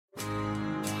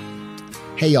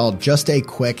Hey y'all, just a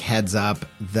quick heads up.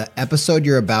 The episode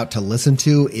you're about to listen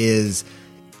to is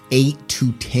 8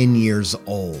 to 10 years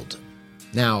old.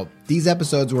 Now, these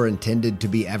episodes were intended to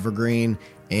be evergreen,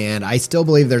 and I still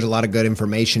believe there's a lot of good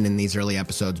information in these early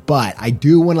episodes, but I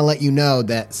do want to let you know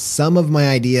that some of my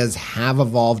ideas have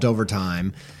evolved over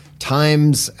time.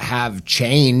 Times have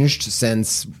changed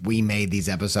since we made these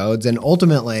episodes, and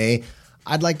ultimately,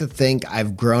 I'd like to think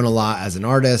I've grown a lot as an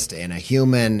artist and a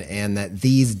human, and that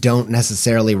these don't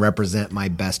necessarily represent my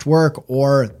best work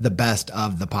or the best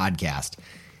of the podcast.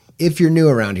 If you're new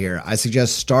around here, I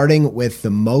suggest starting with the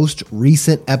most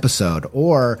recent episode,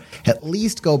 or at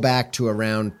least go back to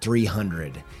around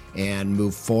 300 and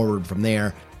move forward from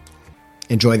there.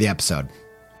 Enjoy the episode.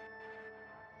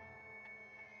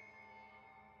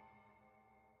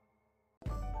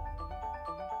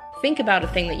 Think about a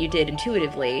thing that you did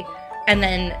intuitively and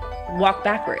then walk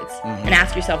backwards and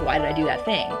ask yourself, why did I do that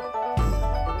thing?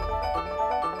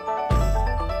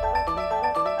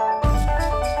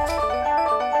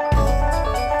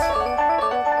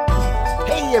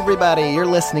 Hey everybody, you're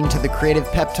listening to the Creative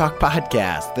Pep Talk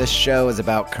podcast. This show is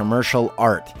about commercial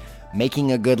art.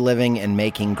 Making a good living and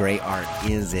making great art.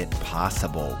 Is it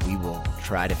possible? We will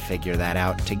try to figure that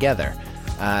out together.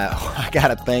 I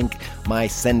gotta thank my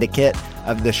syndicate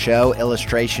of the show,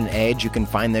 Illustration Age. You can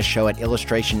find this show at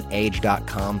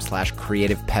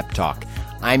illustrationage.com/creativepeptalk.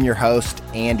 I'm your host,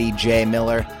 Andy J.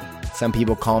 Miller. Some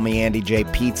people call me Andy J.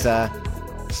 Pizza.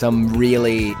 Some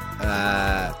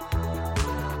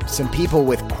people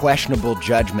with questionable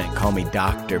judgment call me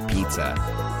Dr. Pizza.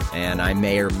 And I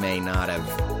may or may not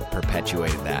have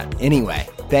perpetuated that. Anyway,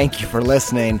 thank you for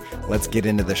listening. Let's get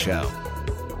into the show.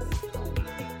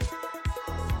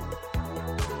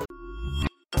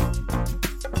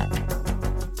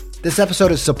 This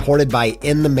episode is supported by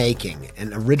In the Making,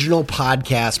 an original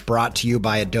podcast brought to you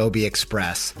by Adobe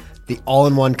Express, the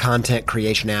all-in-one content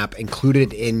creation app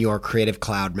included in your Creative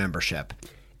Cloud membership.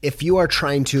 If you are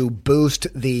trying to boost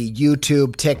the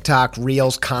YouTube, TikTok,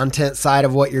 Reels content side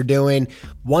of what you're doing,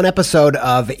 one episode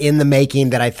of In the Making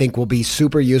that I think will be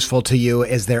super useful to you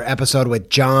is their episode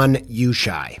with John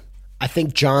Hische. I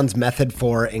think John's method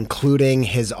for including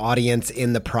his audience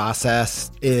in the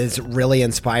process is really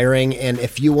inspiring. And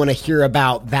if you want to hear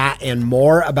about that and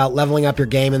more about leveling up your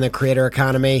game in the creator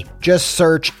economy, just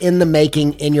search In the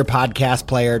Making in your podcast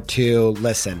player to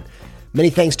listen. Many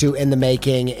thanks to In the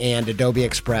Making and Adobe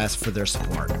Express for their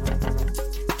support.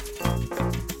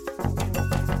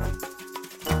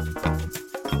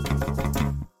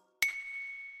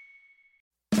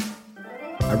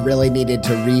 I really needed to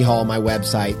rehaul my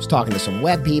website. I was talking to some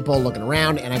web people, looking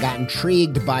around, and I got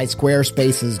intrigued by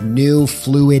Squarespace's new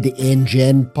Fluid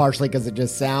engine, partially because it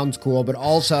just sounds cool, but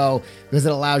also because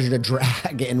it allows you to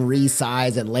drag and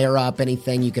resize and layer up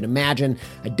anything you can imagine.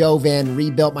 I dove in,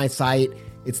 rebuilt my site.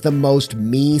 It's the most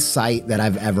me site that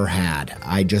I've ever had.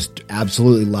 I just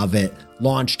absolutely love it.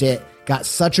 Launched it. Got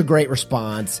such a great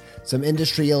response. Some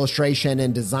industry illustration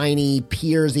and designy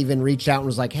peers even reached out and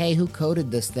was like, hey, who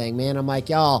coded this thing, man? I'm like,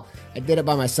 y'all, I did it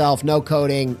by myself. No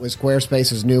coding with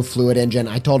Squarespace's new Fluid engine.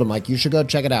 I told him, like, you should go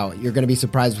check it out. You're going to be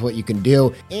surprised with what you can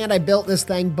do. And I built this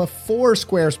thing before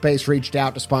Squarespace reached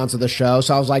out to sponsor the show.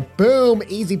 So I was like, boom,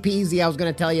 easy peasy. I was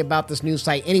going to tell you about this new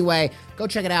site. Anyway, go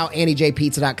check it out,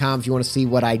 andyjpizza.com, if you want to see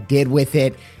what I did with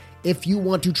it. If you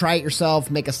want to try it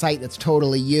yourself, make a site that's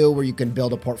totally you, where you can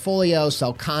build a portfolio,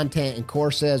 sell content and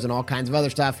courses and all kinds of other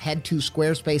stuff, head to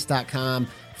squarespace.com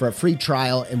for a free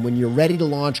trial. And when you're ready to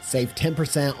launch, save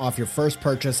 10% off your first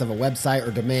purchase of a website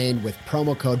or domain with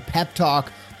promo code PEPTALK,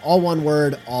 all one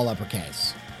word, all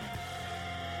uppercase.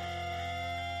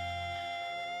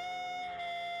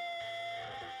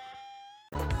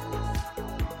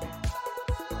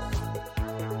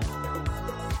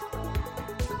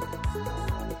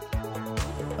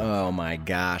 Oh my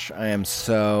gosh, I am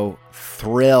so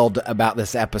thrilled about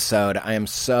this episode. I am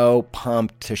so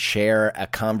pumped to share a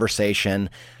conversation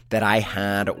that I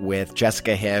had with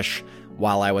Jessica Hische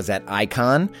while I was at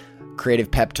Icon.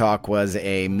 Creative Pep Talk was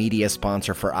a media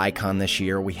sponsor for Icon this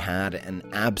year. We had an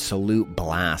absolute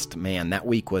blast. Man, that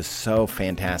week was so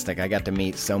fantastic. I got to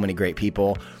meet so many great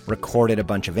people, recorded a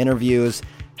bunch of interviews,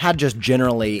 had just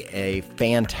generally a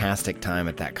fantastic time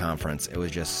at that conference. It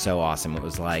was just so awesome. It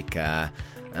was like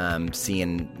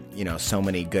seeing, so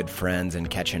many good friends and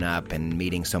catching up and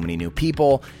meeting so many new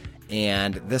people.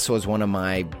 And this was one of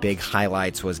my big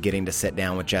highlights, was getting to sit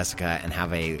down with Jessica and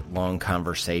have a long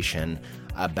conversation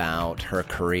about her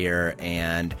career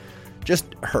and just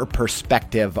her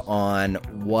perspective on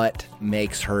what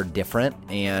makes her different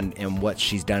and what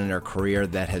she's done in her career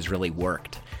that has really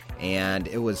worked. and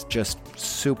it was just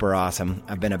super awesome.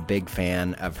 I've been a big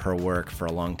fan of her work for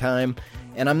a long time,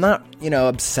 and I'm not,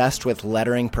 obsessed with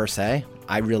lettering per se.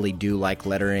 I really do like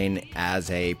lettering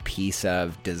as a piece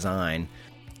of design,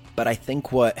 but I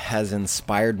think what has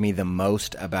inspired me the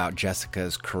most about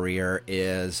Jessica's career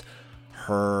is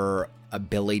her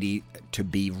ability to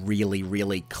be really,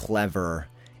 really clever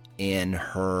in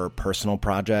her personal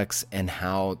projects and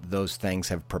how those things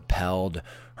have propelled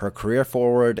her career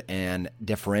forward and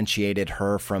differentiated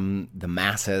her from the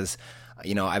masses.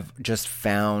 I've just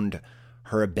found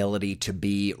her ability to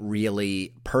be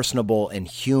really personable and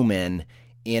human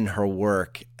in her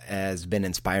work has been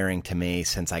inspiring to me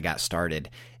since I got started.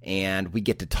 And we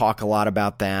get to talk a lot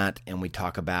about that, and we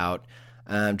talk about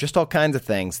just all kinds of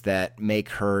things that make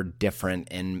her different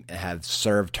and have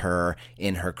served her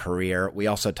in her career. We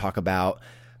also talk about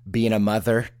being a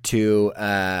mother to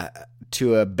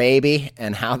a baby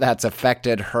and how that's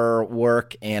affected her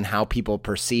work and how people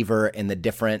perceive her and the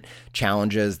different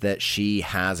challenges that she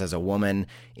has as a woman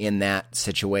in that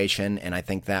situation. And I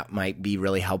think that might be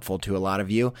really helpful to a lot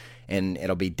of you, and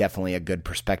it'll be definitely a good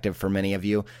perspective for many of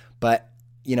you. But,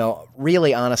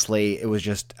 really honestly, it was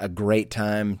just a great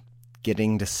time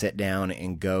getting to sit down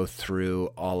and go through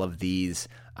all of these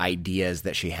ideas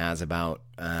that she has about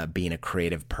being a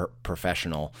creative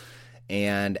professional.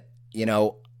 And,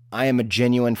 I am a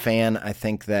genuine fan. I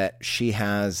think that she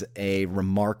has a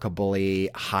remarkably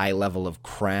high level of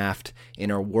craft in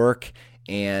her work,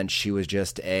 and she was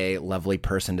just a lovely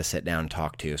person to sit down and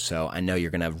talk to. So I know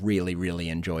you're going to really, really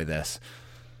enjoy this.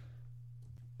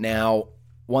 Now,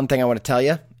 one thing I want to tell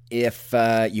you, if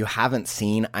you haven't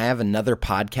seen, I have another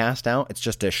podcast out. It's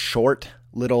just a short,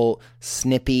 little,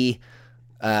 snappy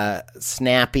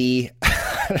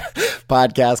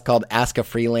podcast called Ask a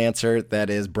Freelancer that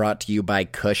is brought to you by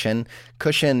Cushion.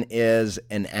 Cushion is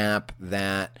an app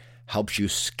that helps you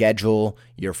schedule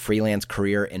your freelance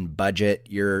career and budget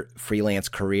your freelance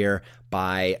career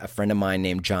by a friend of mine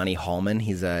named Johnny Hallman.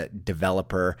 He's a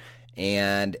developer,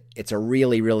 and it's a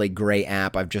really, really great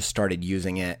app. I've just started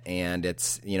using it, and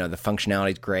it's, the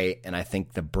functionality is great, and I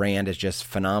think the brand is just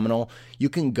phenomenal. You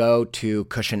can go to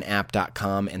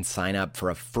cushionapp.com and sign up for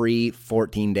a free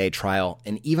 14-day trial,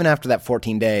 and even after that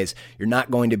 14 days, you're not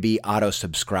going to be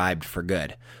auto-subscribed for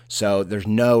good. So there's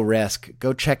no risk.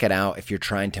 Go check it out if you're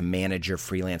trying to manage your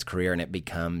freelance career and it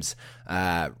becomes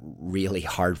really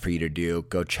hard for you to do.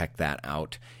 Go check that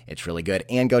out. It's really good.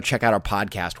 And go check out our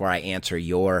podcast where I answer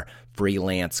your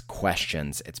freelance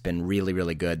questions. It's been really,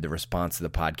 really good. The response to the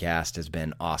podcast has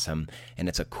been awesome, and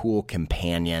it's a cool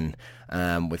companion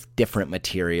with different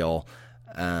material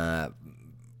than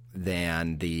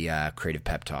the Creative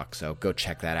Pep Talk. So go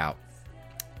check that out.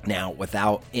 Now,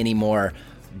 without any more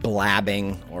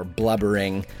blabbing or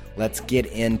blubbering, let's get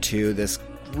into this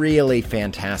really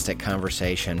fantastic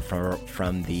conversation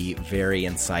from the very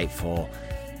insightful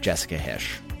Jessica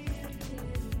Hische.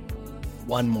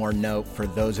 One more note for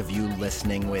those of you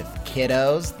listening with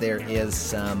kiddos, there is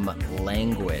some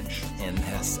language in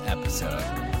this episode,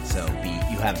 so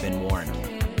you have been warned.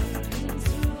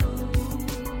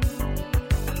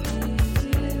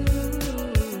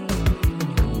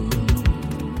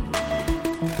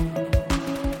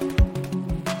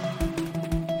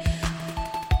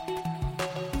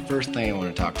 First thing I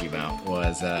want to talk to you about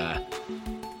was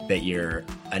that you're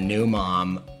a new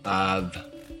mom of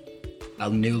a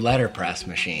new letterpress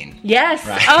machine. Yes.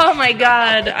 Right? Oh my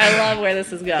God. I love where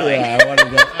this is going. Yeah,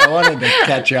 I wanted to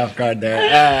catch you off guard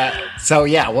there.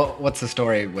 What's the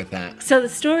story with that? So the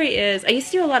story is, I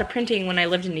used to do a lot of printing when I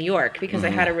lived in New York because I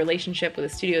had a relationship with a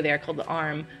studio there called The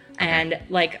Arm. And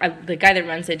the guy that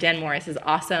runs it, Dan Morris, is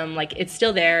awesome. It's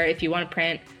still there if you want to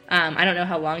print. I don't know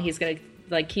how long he's going to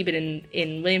keep it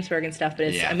in Williamsburg and stuff, but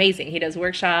it's amazing. He does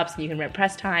workshops and you can rent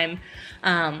press time.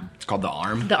 It's called The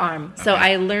Arm? The Arm. Okay. So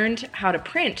I learned how to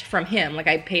print from him.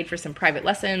 I paid for some private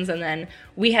lessons, and then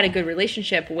we had a good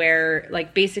relationship where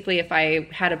basically if I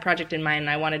had a project in mind and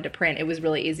I wanted to print, it was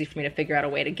really easy for me to figure out a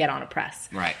way to get on a press.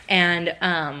 Right.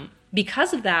 And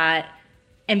because of that,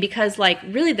 and because,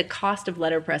 really the cost of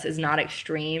letterpress is not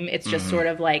extreme. It's just sort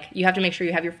of you have to make sure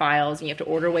you have your files, and you have to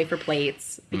order away for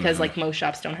plates because, most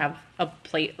shops don't have a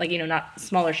plate. Not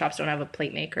smaller shops don't have a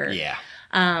plate maker. Yeah.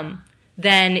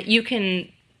 Then you can,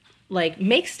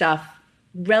 make stuff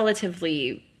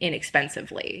relatively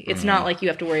inexpensively. It's not like you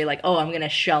have to worry, I'm going to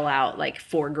shell out,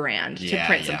 $4,000 to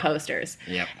print some posters.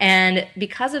 Yep. And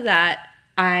because of that,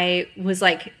 I was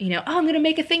I'm going to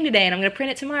make a thing today and I'm going to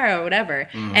print it tomorrow or whatever.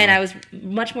 And I was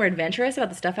much more adventurous about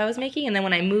the stuff I was making. And then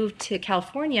when I moved to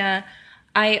California,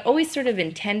 I always sort of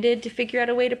intended to figure out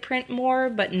a way to print more,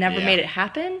 but never made it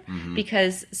happen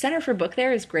because Center for Book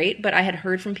there is great, but I had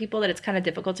heard from people that it's kind of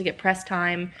difficult to get press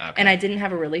time, and I didn't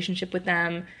have a relationship with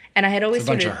them, and I had always it's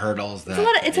a bunch of hurdles.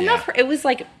 It's enough. It was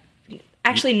like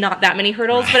actually not that many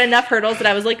hurdles, but enough hurdles that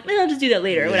I was like, I'll just do that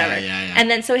later or whatever. And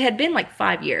then so it had been like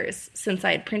 5 years since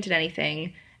I had printed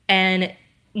anything, and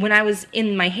when I was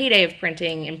in my heyday of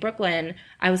printing in Brooklyn,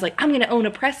 I was like, I'm going to own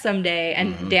a press someday.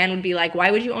 And Dan would be like, why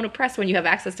would you own a press when you have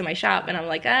access to my shop? And I'm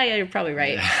like, yeah, you're probably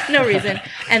right. No reason.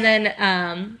 And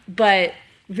then, but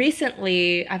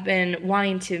recently I've been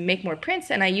wanting to make more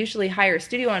prints, and I usually hire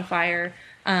Studio on Fire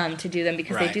to do them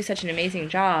because they do such an amazing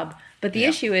job. But the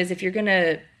issue is if you're going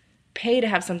to pay to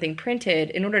have something printed,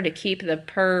 in order to keep the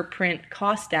per print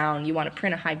cost down, you want to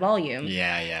print a high volume.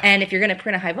 And if you're going to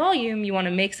print a high volume, you want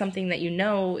to make something that you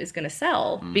know is going to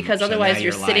sell, because otherwise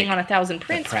you're sitting on 1,000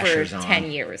 prints for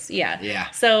 10 years.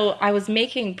 So I was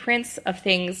making prints of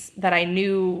things that I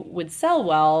knew would sell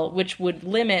well, which would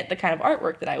limit the kind of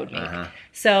artwork that I would make.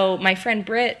 So my friend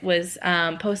Britt was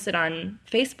posted on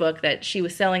Facebook that she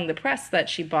was selling the press that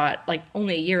she bought like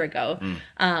only a year ago.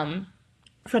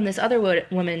 From this other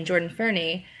woman, Jordan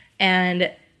Fernie,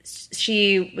 and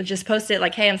she just posted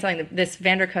like, hey, I'm selling this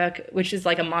Vandercook, which is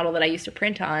like a model that I used to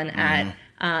print on at,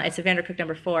 it's a Vandercook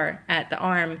number 4 at the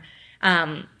Arm.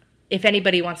 If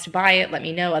anybody wants to buy it, let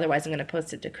me know. Otherwise, I'm going to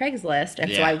post it to Craigslist.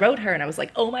 And so I wrote her, and I was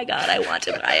like, oh my God, I want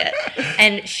to buy it.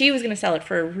 And she was going to sell it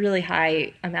for a really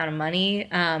high amount of money,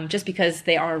 just because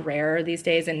they are rare these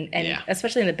days. And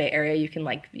especially in the Bay Area, you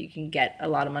can get a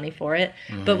lot of money for it.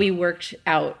 But we worked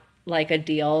out like a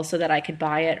deal so that I could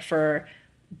buy it for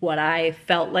what I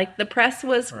felt like the press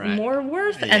was more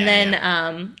worth. And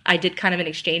then I did kind of an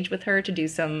exchange with her to do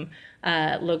some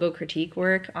logo critique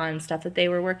work on stuff that they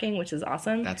were working, which is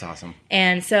awesome. That's awesome.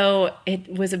 And so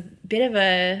it was a bit of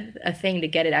a thing to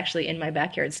get it actually in my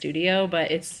backyard studio, but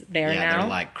it's there now. They're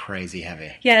like crazy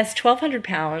heavy. Yeah, it's 1,200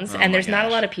 pounds, and there's not a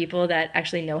lot of people that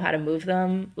actually know how to move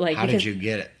them. Like, how did you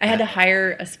get it? I had to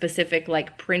hire a specific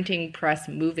like printing press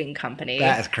moving company.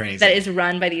 That is crazy. That is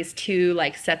run by these two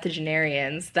like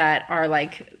septuagenarians that are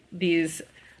like these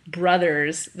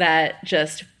brothers that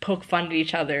just poke fun at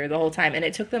each other the whole time, and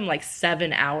it took them like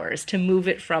 7 hours to move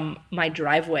it from my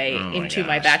driveway into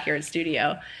my backyard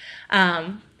studio.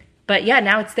 But yeah,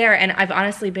 now it's there, and I've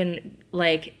honestly been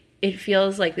like, it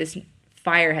feels like this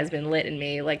fire has been lit in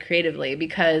me, like creatively,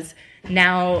 because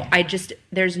now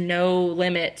there's no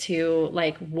limit to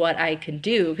like what I can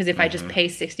do, because if I just pay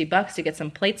 $60 to get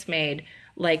some plates made,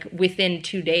 like within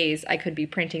 2 days I could be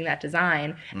printing that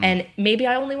design, and maybe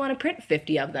I only want to print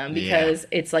 50 of them because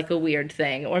it's like a weird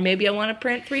thing, or maybe I want to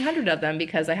print 300 of them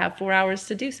because I have 4 hours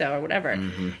to do so or whatever.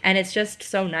 And it's just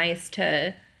so nice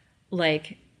to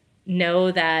like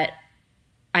know that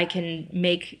I can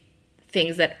make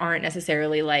things that aren't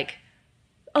necessarily like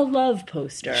a love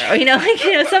poster,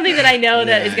 or something that I know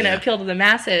that is going to appeal to the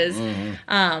masses.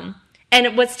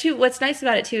 And what's nice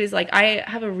about it too is like I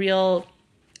have a real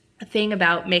thing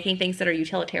about making things that are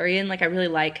utilitarian. Like I really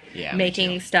like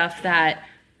making stuff that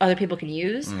other people can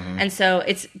use. And so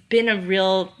it's been a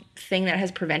real thing that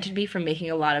has prevented me from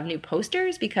making a lot of new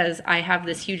posters, because I have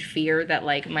this huge fear that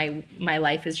like my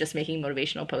life is just making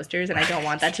motivational posters, and I don't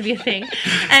want that to be a thing.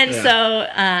 And so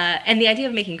and the idea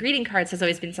of making greeting cards has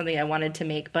always been something I wanted to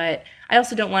make, but I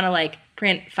also don't want to like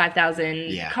print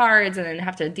 5,000 cards and then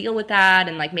have to deal with that,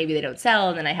 and like maybe they don't sell,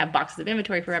 and then I have boxes of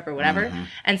inventory forever, whatever.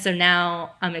 And so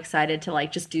now I'm excited to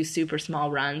like just do super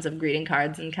small runs of greeting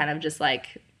cards and kind of just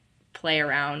like play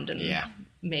around and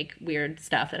make weird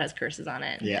stuff that has curses on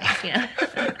it.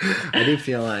 I do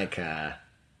feel like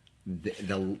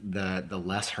the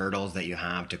less hurdles that you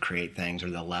have to create things, or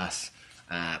the less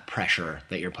pressure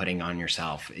that you're putting on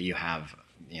yourself, you have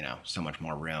so much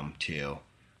more room to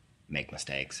make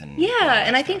mistakes. And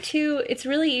and I think too, it's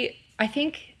really, I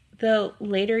think the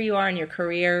later you are in your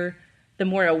career, the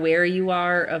more aware you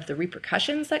are of the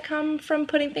repercussions that come from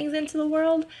putting things into the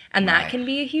world, and that can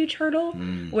be a huge hurdle.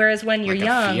 Whereas when you're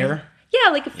young,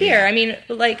 like a fear. I mean,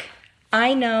 like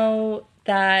I know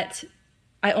that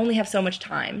I only have so much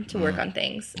time to work on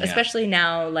things, especially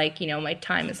now. Like my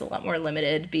time is a lot more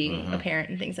limited, being a parent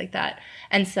and things like that,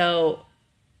 and so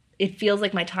it feels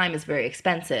like my time is very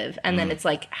expensive. And then it's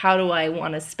like, how do I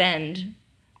want to spend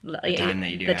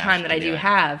the time that I do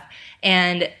have?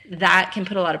 And that can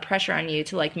put a lot of pressure on you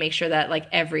to like make sure that like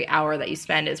every hour that you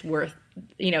spend is worth,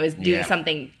 is doing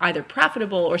something either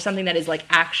profitable or something that is like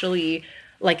actually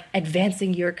like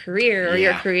advancing your career or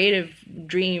your creative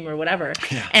dream or whatever.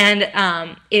 Yeah.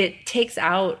 And it takes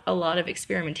out a lot of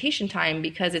experimentation time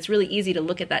because it's really easy to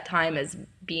look at that time as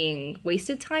being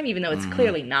wasted time, even though it's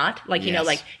clearly not. Like, you know,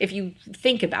 like if you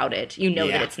think about it, you know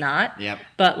that it's not. Yep.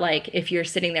 But like if you're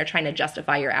sitting there trying to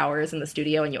justify your hours in the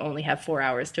studio and you only have 4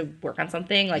 hours to work on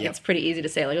something, like it's pretty easy to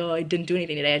say like, oh, I didn't do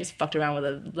anything today. I just fucked around with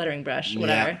a lettering brush,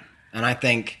 whatever. Yeah. And I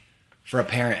think for a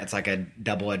parent, it's like a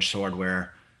double-edged sword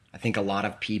where I think a lot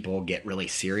of people get really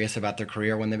serious about their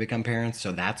career when they become parents.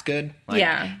 So that's good. Like,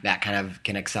 that kind of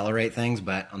can accelerate things.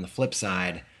 But on the flip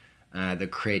side, the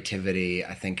creativity,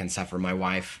 I think, can suffer. My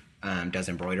wife does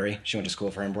embroidery. She went to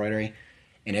school for embroidery.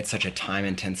 And it's such a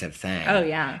time-intensive thing. Oh,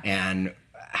 yeah. And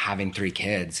having 3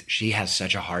 kids, she has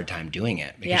such a hard time doing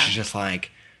it. Because she's just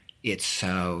like, it's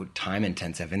so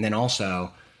time-intensive. And then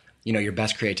also, you know, your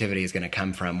best creativity is going to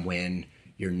come from when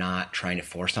you're not trying to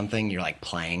force something. You're like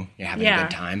playing. You're having a good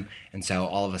time. And so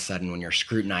all of a sudden when you're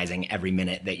scrutinizing every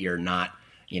minute that you're not,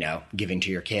 you know, giving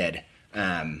to your kid,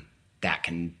 that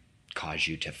can cause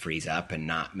you to freeze up and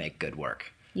not make good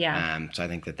work. Yeah. So I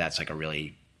think that that's like a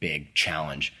really big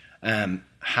challenge.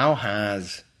 How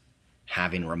has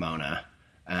having Ramona,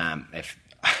 if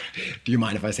do you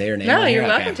mind if I say her name? No, you're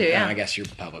welcome to, yeah. I guess you're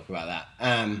public about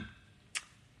that.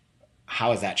 How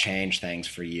has that changed things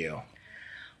for you?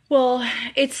 Well,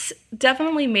 it's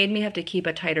definitely made me have to keep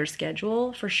a tighter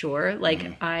schedule for sure. Like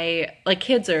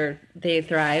kids they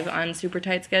thrive on super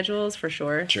tight schedules for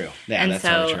sure. True. Yeah, and that's so,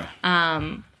 totally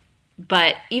true.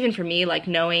 But even for me, like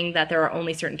knowing that there are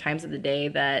only certain times of the day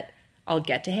that I'll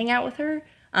get to hang out with her,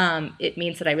 it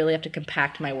means that I really have to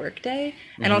compact my work day.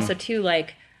 And also too,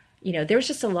 like, you know, there's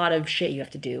just a lot of shit you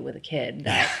have to do with a kid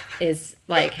that is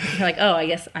like, you're like, oh, I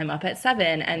guess I'm up at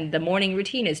 7 and the morning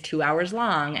routine is 2 hours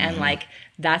long. And like,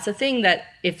 that's a thing that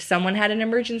if someone had an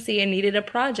emergency and needed a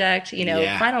project, you know,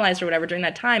 finalized or whatever during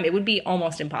that time, it would be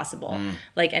almost impossible.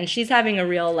 Like, and she's having a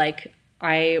real, like,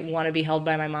 I want to be held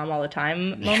by my mom all the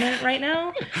time moment right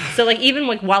now. So like even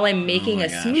like while I'm making a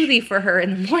smoothie for her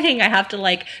in the morning, I have to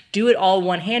like do it all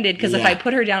one-handed because if I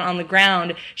put her down on the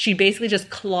ground, she basically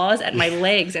just claws at my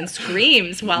legs and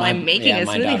screams while I'm making a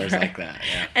smoothie for her. Like that.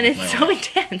 Yeah, and it's so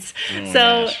intense.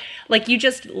 So like you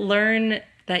just learn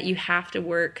that you have to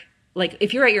work. Like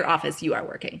if you're at your office, you are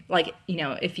working. Like, you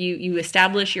know, if you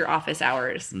establish your office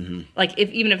hours, like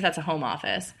even if that's a home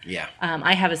office. Yeah.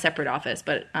 I have a separate office,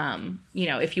 but you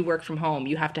know, if you work from home,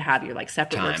 you have to have your like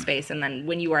separate workspace. And then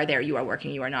when you are there, you are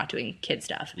working. You are not doing kid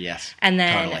stuff. Yes. And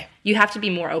then you have to be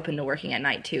more open to working at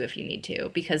night too, if you need to,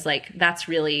 because like that's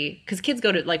really because kids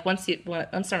go to like once they're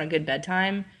on a good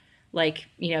bedtime, like,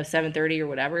 you know, 7:30 or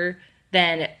whatever,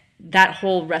 then that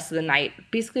whole rest of the night,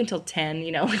 basically until 10,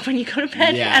 you know, like when you go to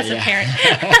bed as a parent,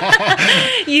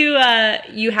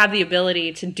 you have the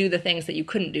ability to do the things that you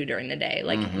couldn't do during the day.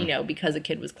 Like, you know, because a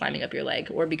kid was climbing up your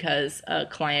leg or because a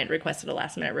client requested a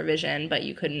last minute revision, but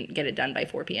you couldn't get it done by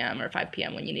 4 p.m. or 5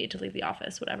 p.m. when you needed to leave the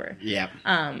office, whatever. Yeah.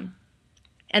 And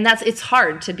it's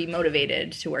hard to be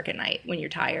motivated to work at night when you're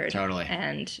tired. Totally.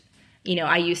 And, you know,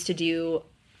 I used to do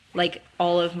like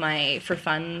all of my for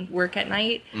fun work at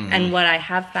night. And what I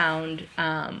have found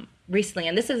recently,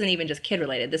 and this isn't even just kid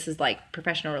related, this is like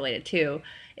professional related too,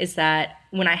 is that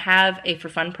when I have a for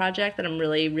fun project that I'm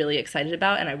really, really excited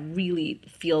about and I really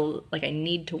feel like I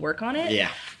need to work on it,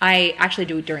 I actually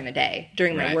do it during the day,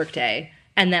 during my work day.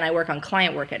 And then I work on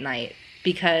client work at night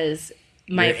because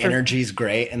my energy's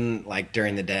great and like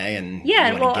during the day and you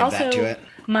want to give that to it.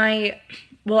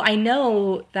 I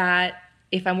know that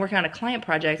if I'm working on a client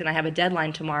project and I have a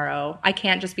deadline tomorrow, I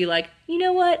can't just be like, you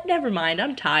know what, never mind,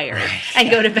 I'm tired,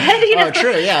 and go to bed. You know? Oh,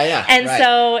 true, yeah. And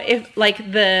so if like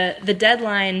the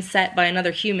deadline set by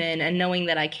another human and knowing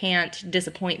that I can't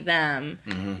disappoint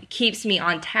them keeps me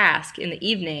on task in the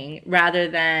evening rather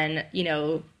than, you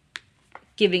know,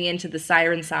 giving into the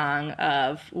siren song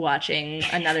of watching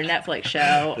another Netflix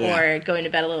show or going to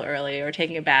bed a little early or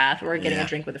taking a bath or getting a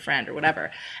drink with a friend or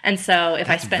whatever. And so if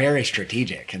That's I spend very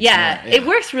strategic. It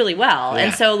works really well.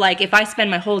 And so like if I spend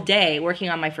my whole day working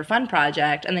on my for fun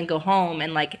project and then go home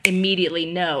and like immediately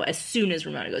know as soon as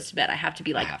Ramona goes to bed I have to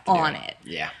be like on it.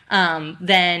 Yeah.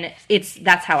 Then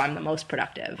that's how I'm the most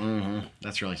productive.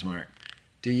 That's really smart.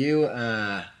 Do you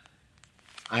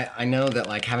I know that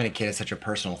like having a kid is such a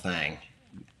personal thing.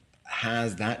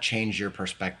 Has that changed your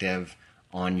perspective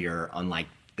on like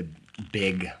the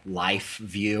big life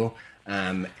view?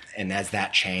 And has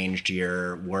that changed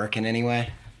your work in any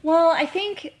way? Well, I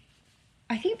think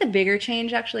the bigger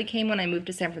change actually came when I moved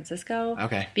to San Francisco.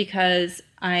 Okay. Because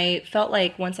I felt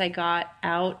like once I got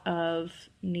out of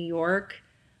New York,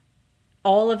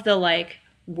 all of the like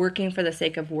working for the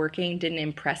sake of working didn't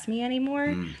impress me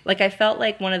anymore. Like, I felt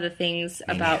like one of the things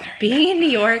about being in New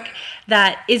York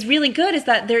that is really good is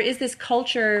that there is this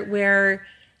culture where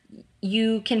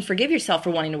you can forgive yourself for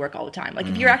wanting to work all the time. Like,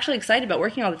 if you're actually excited about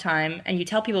working all the time and you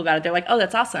tell people about it, they're like, oh,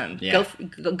 that's awesome. Yeah.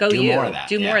 Go Do you. more of that.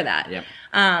 Do more of that. Yep.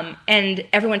 And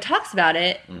everyone talks about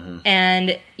it.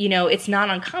 And, you know, it's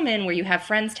not uncommon where you have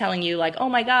friends telling you, like, oh,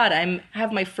 my God,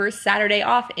 have my first Saturday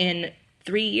off in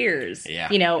 3 years,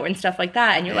 you know, and stuff like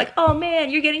that. And you're like, oh,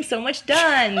 man, you're getting so much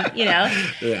done, you know.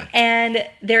 And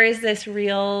there is this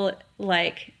real,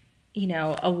 like, you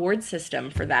know, award system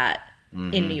for that.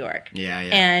 In New York.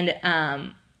 And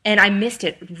I missed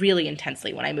it really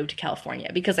intensely when I moved to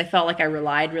California because I felt like I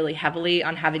relied really heavily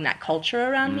on having that culture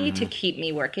around me to keep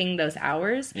me working those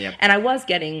hours. And I was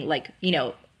getting, like, you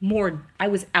know, I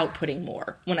was outputting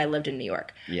more when I lived in New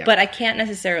York. But I can't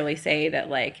necessarily say that,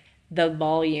 like, the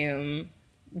volume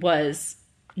was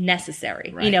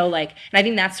necessary. You know, like, and I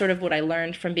think that's sort of what I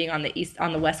learned from being on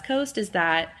the West Coast is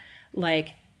that,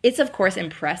 like, it's, of course,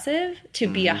 impressive to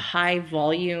be a high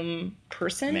volume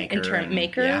person,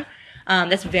 maker.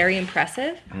 That's very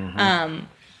impressive.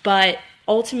 But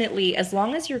ultimately, as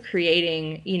long as you're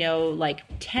creating, you know, like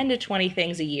 10 to 20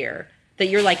 things a year that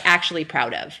you're, like, actually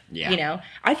proud of, you know,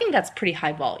 I think that's pretty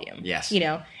high volume. You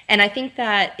know, and I think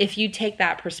that if you take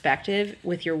that perspective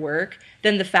with your work,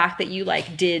 then the fact that you,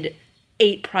 like, did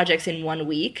 8 projects in 1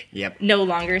 week no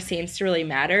longer seems to really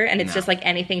matter. And it's just like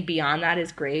anything beyond that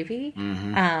is gravy.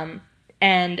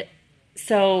 And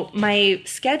so my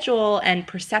schedule and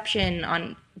perception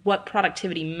on what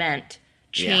productivity meant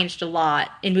changed a lot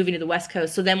in moving to the West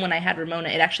Coast. So then when I had Ramona,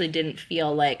 it actually didn't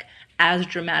feel like as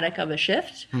dramatic of a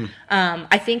shift.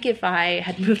 I think if I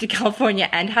had moved to California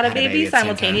and had a baby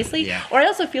simultaneously, or I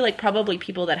also feel like probably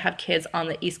people that have kids on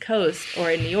the East Coast or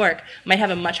in New York might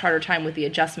have a much harder time with the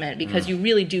adjustment because you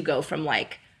really do go from,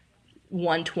 like,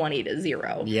 120 to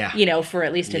 0, you know, for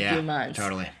at least a few months.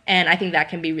 And I think that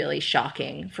can be really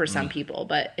shocking for some people.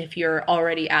 But if you're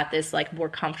already at this, like, more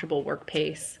comfortable work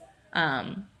pace,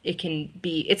 it can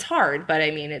be, it's hard, but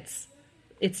I mean,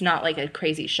 it's not like a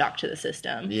crazy shock to the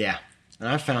system. And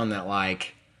I found that,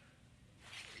 like,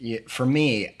 for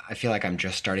me, I feel like I'm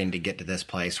just starting to get to this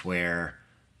place where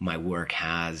my work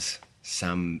has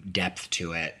some depth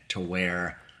to it, to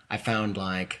where I found,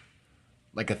 like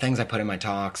the things I put in my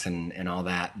talks and all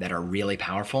that are really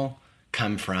powerful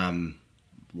come from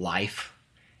life.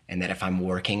 And that if I'm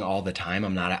working all the time,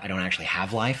 I don't actually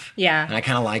have life. And I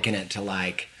kind of liken it to,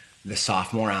 like, the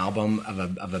sophomore album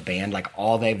of a band. Like,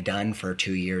 all they've done for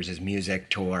 2 years is music,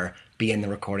 tour, be in the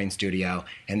recording studio.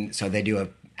 And so they do a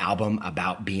album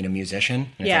about being a musician.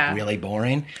 And it's like really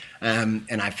boring.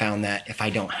 And I found that if I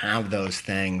don't have those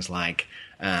things, like,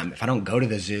 if I don't go to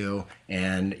the zoo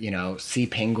and, you know, see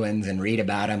penguins and read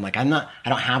about them, like, I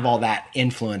don't have all that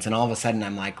influence. And all of a sudden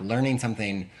I'm, like, learning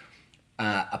something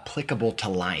applicable to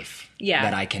life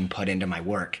that I can put into my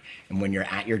work. And when you're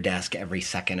at your desk every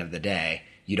second of the day,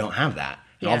 you don't have that.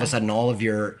 And all of a sudden all of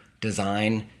your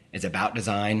design is about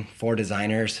design for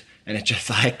designers. And it's just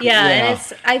like, and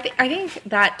it's, I think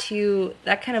that too,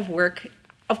 that kind of work,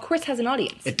 of course, has an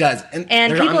audience. It does. And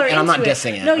people are into it. I'm not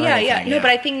dissing it. No, No, but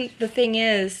I think the thing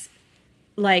is,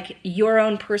 like, your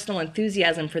own personal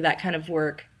enthusiasm for that kind of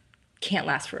work can't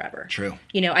last forever. True.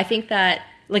 You know, I think that,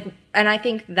 like, and I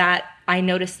think that I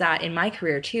noticed that in my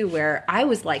career too, where I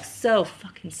was, like, so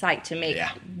fucking psyched to make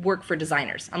work for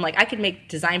designers. I'm like, I could make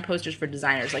design posters for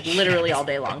designers, like, literally all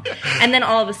day long. And then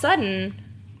all of a sudden,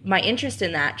 my interest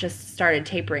in that just started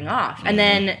tapering off. And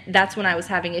then that's when I was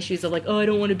having issues of, like, oh, I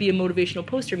don't want to be a motivational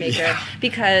poster maker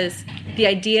because the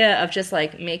idea of just,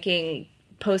 like, making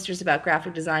posters about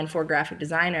graphic design for graphic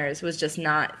designers was just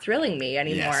not thrilling me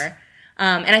anymore.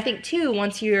 And I think too,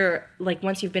 once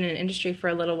you've been in an industry for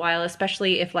a little while,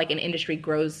 especially if, like, an industry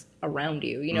grows around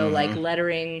you, you know, like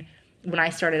lettering when I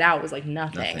started out was, like,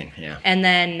 nothing. And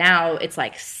then now it's,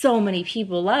 like, so many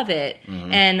people love it.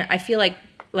 And I feel like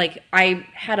I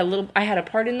had a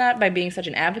part in that by being such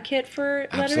an advocate for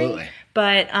lettering. Absolutely.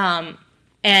 But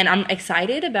and I'm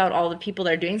excited about all the people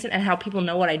that are doing it and how people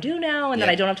know what I do now, and that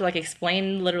I don't have to, like,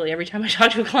 explain literally every time I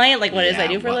talk to a client, like, what it is I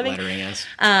do for a living. Lettering is.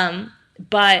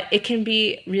 But it can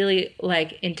be really,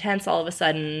 like, intense all of a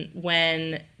sudden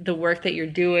when the work that you're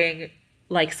doing,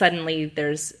 like, suddenly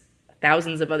there's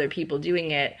thousands of other people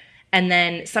doing it. And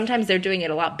then sometimes they're doing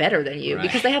it a lot better than you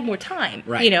because they have more time,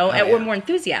 you know, or more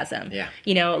enthusiasm.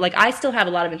 You know, like, I still have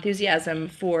a lot of enthusiasm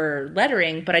for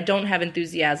lettering, but I don't have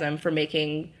enthusiasm for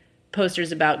making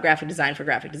posters about graphic design for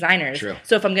graphic designers. True.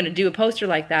 So if I'm going to do a poster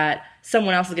like that,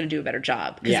 someone else is going to do a better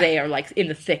job because they are like in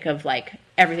the thick of like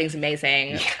everything's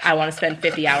amazing. I want to spend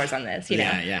 50 hours on this, you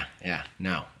know? Yeah.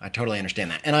 No, I totally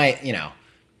understand that. And I,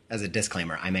 as a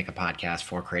disclaimer, I make a podcast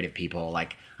for creative people.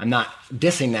 Like, I'm not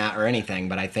dissing that or anything,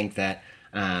 but I think that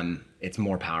it's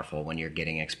more powerful when you're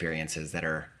getting experiences that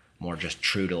are more just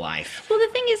true to life. Well,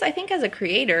 the thing is, I think as a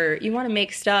creator, you want to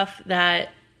make stuff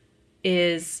that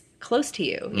is close to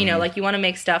you. You know, like you want to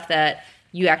make stuff that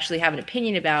you actually have an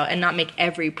opinion about and not make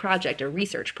every project a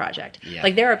research project. Yeah.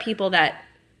 Like there are people that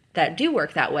do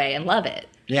work that way and love it.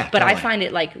 Yeah, but totally. I find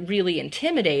it like really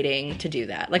intimidating to do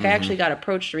that. Like I actually got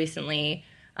approached recently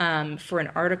for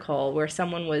an article where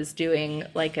someone was doing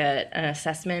like an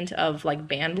assessment of like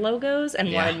band logos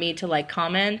and wanted me to like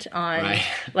comment on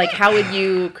like how would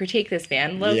you critique this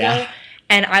band logo. Yeah.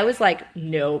 And I was like,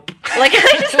 nope. Like,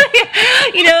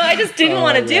 I just didn't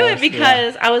want to do it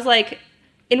because I was like,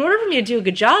 in order for me to do a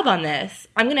good job on this,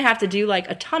 I'm going to have to do like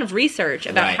a ton of research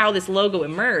about how this logo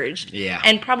emerged. Yeah.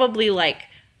 And probably like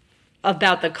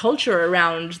about the culture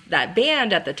around that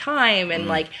band at the time. And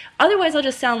like, otherwise I'll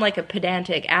just sound like a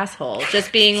pedantic asshole,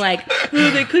 just being like,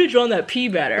 oh, they could have drawn that P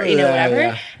better, whatever.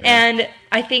 Yeah. And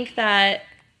I think that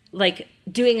like,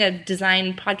 doing a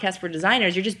design podcast for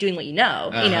designers, you're just doing what you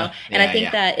know, And I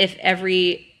think that if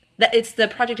it's the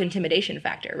project intimidation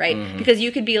factor, right? Because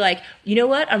you could be like, you know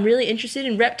what? I'm really interested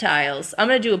in reptiles. I'm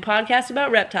going to do a podcast about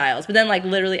reptiles. But then like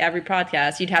literally every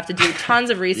podcast, you'd have to do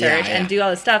tons of research and do all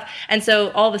this stuff. And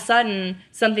so all of a sudden,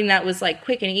 something that was like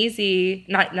quick and easy,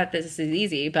 not that this is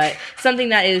easy, but something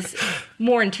that is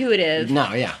more intuitive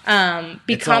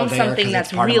becomes something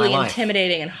that's really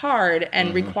intimidating and hard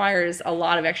and requires a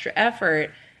lot of extra effort.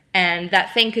 And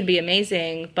that thing could be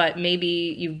amazing, but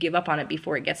maybe you give up on it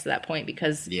before it gets to that point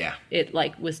because it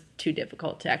like was too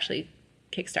difficult to actually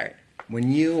kickstart.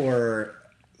 When you were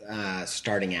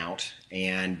starting out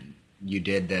and you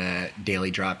did the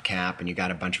daily drop cap and you got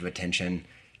a bunch of attention,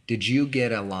 did you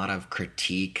get a lot of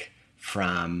critique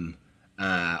from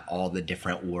all the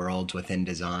different worlds within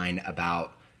design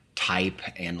about type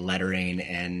and lettering?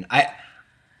 And I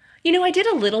did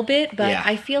a little bit, but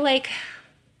I feel like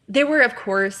there were, of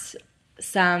course,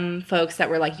 some folks that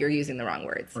were like, you're using the wrong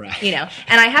words, And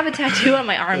I have a tattoo on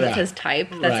my arm that says type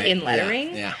that's in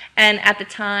lettering. Yeah. And at the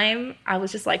time, I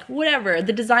was just like, whatever.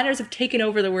 The designers have taken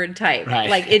over the word type. Right.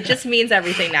 Like, it just means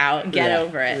everything now. Get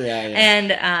over it. Yeah.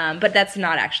 And, but that's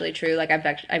not actually true. Like,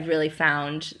 I've really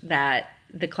found that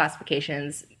the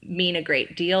classifications mean a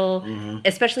great deal,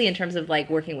 especially in terms of like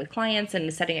working with clients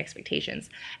and setting expectations.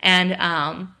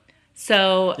 And,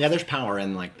 so there's power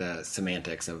in like the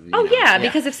semantics of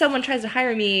because if someone tries to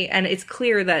hire me and it's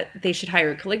clear that they should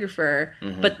hire a calligrapher,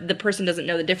 but the person doesn't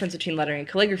know the difference between lettering and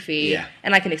calligraphy,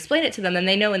 and I can explain it to them, then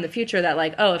they know in the future that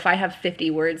like, oh, if I have 50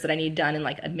 words that I need done in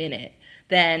like a minute,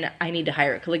 then I need to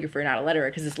hire a calligrapher, not a letterer,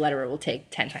 because this letterer will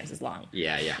take 10 times as long.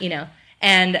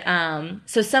 And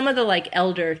so some of the like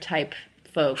elder type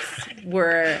folks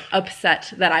were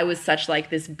upset that I was such like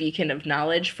this beacon of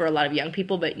knowledge for a lot of young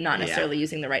people, but not necessarily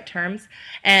using the right terms.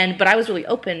 But I was really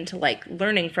open to like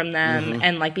learning from them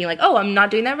and like being like, oh, I'm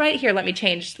not doing that right. Here, let me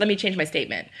change my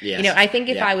statement. Yes. I think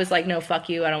if I was like, no, fuck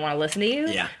you, I don't want to listen to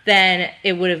you, then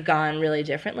it would have gone really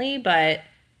differently. But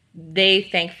they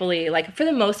thankfully, like for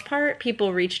the most part,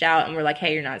 people reached out and were like,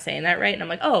 hey, you're not saying that right. And I'm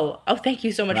like, oh, thank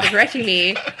you so much for correcting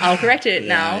me. I'll correct it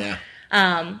now. Yeah.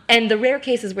 And the rare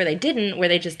cases where they didn't, where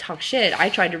they just talk shit, I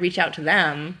tried to reach out to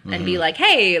them and be like,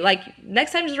 hey, like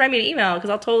next time just write me an email because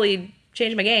I'll totally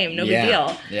change my game. No big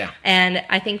deal. Yeah. And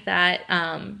I think that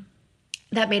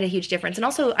that made a huge difference. And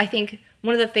also I think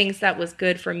one of the things that was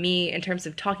good for me in terms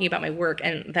of talking about my work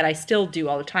and that I still do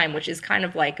all the time, which is kind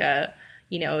of like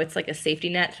it's like a safety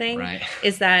net thing,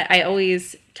 is that I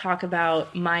always talk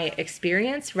about my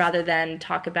experience rather than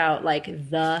talk about like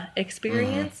the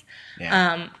experience.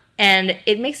 And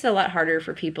it makes it a lot harder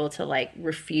for people to like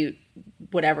refute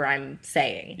whatever I'm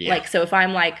saying. Yeah. Like, so if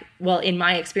I'm like, well, in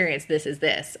my experience, this is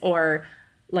this, or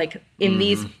like in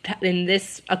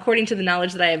this, according to the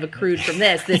knowledge that I have accrued from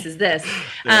this is this,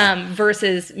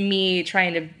 versus me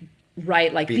trying to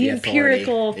write like the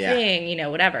empirical thing,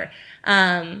 whatever.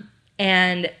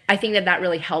 And I think that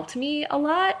really helped me a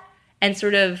lot and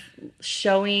sort of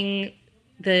showing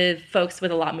the folks with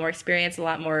a lot more experience, a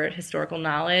lot more historical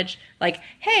knowledge, like,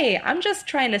 hey, I'm just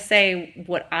trying to say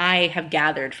what I have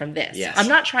gathered from this. Yes. I'm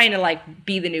not trying to like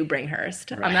be the new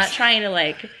Bringhurst. Right. I'm not trying to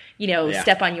like,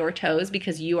 step on your toes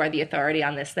because you are the authority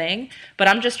on this thing. But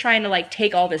I'm just trying to like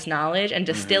take all this knowledge and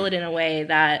distill it in a way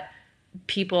that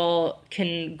people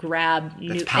can grab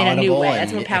in a new way.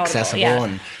 That's more palatable. Accessible. Yeah.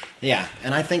 And Yeah,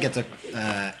 and I think it's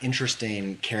a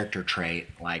interesting character trait,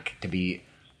 like to be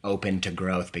open to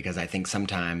growth, because I think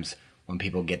sometimes when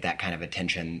people get that kind of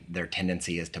attention, their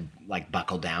tendency is to like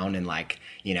buckle down and like,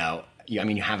 you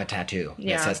have a tattoo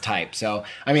that says type. So,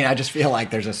 I just feel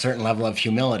like there's a certain level of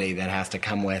humility that has to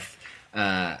come with,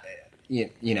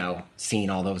 seeing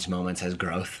all those moments as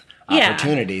growth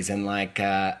opportunities and like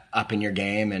upping your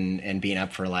game and being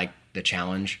up for like the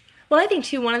challenge. Well, I think,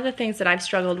 too, one of the things that I've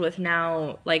struggled with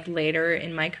now, like, later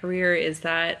in my career is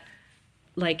that,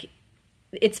 like,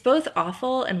 it's both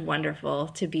awful and wonderful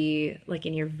to be, like,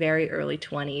 in your very early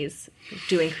 20s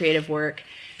doing creative work,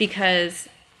 because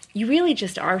you really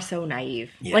just are so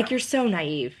naive. Yeah. Like, you're so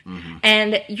naive. Mm-hmm.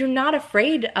 And you're not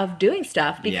afraid of doing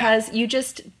stuff because you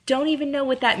just don't even know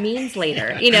what that means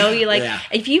later. You're like,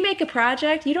 if you make a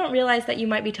project, you don't realize that you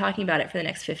might be talking about it for the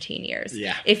next 15 years.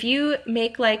 Yeah. If you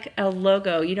make, like, a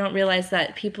logo, you don't realize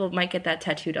that people might get that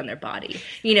tattooed on their body.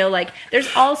 Like,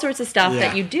 there's all sorts of stuff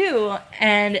that you do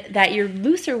and that you're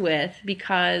looser with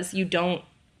because you don't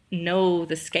know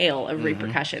the scale of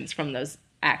repercussions from those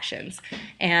actions.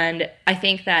 And I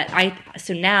think that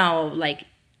now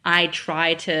I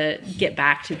try to get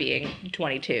back to being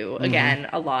 22 again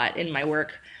a lot in my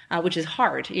work, which is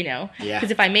hard, because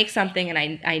if I make something and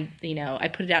I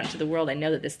put it out into the world, I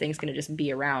know that this thing's going to just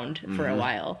be around for a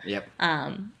while. Yep.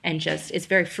 And just, it's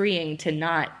very freeing to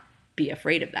not be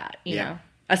afraid of that, you know,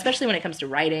 especially when it comes to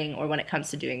writing or when it comes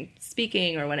to doing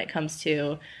speaking or when it comes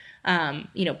to,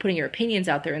 putting your opinions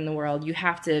out there in the world. You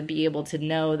have to be able to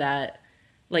know that,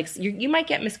 like, you might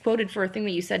get misquoted for a thing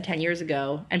that you said 10 years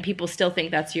ago, and people still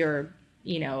think that's your,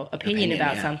 opinion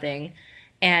about something.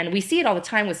 And we see it all the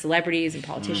time with celebrities and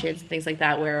politicians and things like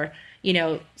that, where,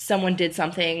 someone did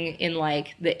something in,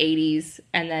 like, the 80s,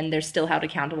 and then they're still held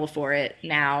accountable for it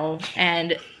now.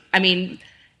 And, it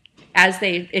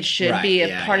should be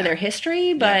a part of their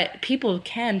history, but people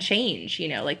can change,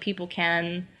 people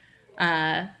can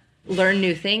learn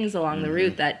new things along the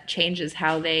route that changes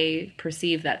how they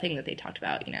perceive that thing that they talked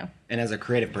about, And as a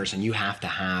creative person, you have to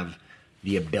have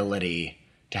the ability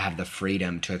to have the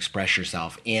freedom to express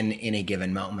yourself in any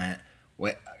given moment.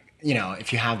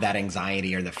 If you have that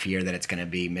anxiety or the fear that it's going to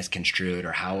be misconstrued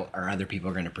or how or other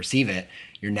people are going to perceive it,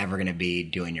 you're never going to be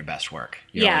doing your best work.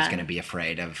 You're always going to be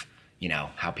afraid of,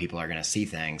 how people are going to see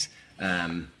things.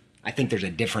 I think there's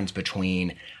a difference between,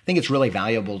 I think it's really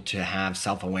valuable to have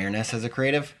self-awareness as a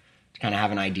creative, to kind of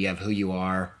have an idea of who you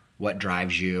are, what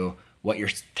drives you, what your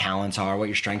talents are, what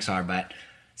your strengths are. But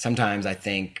sometimes I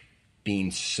think being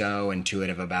so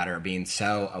intuitive about it or being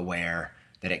so aware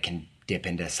that it can dip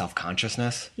into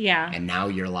self-consciousness. Yeah. And now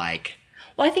you're like...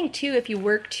 Well, I think, too, if you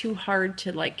work too hard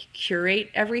to, like, curate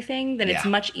everything, then it's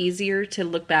much easier to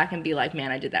look back and be like,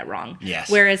 man, I did that wrong. Yes.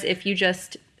 Whereas if you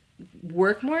just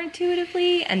work more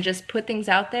intuitively and just put things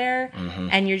out there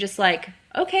and you're just like,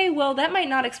 okay, well, that might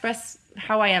not express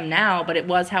how I am now, but it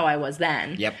was how I was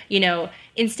then. Yep.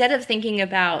 Instead of thinking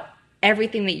about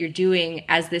everything that you're doing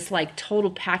as this, like,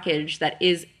 total package that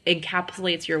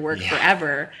encapsulates your work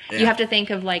forever, you have to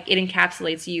think of, like, it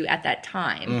encapsulates you at that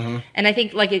time. And I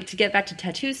think, like, to get back to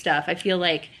tattoo stuff, I feel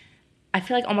like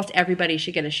almost everybody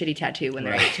should get a shitty tattoo when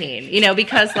they're 18,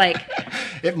 because, like...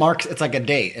 it's like a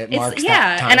date. It marks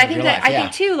that time and I think of your that, life. I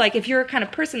think, too, like, if you're a kind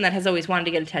of person that has always wanted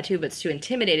to get a tattoo but is too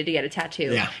intimidated to get a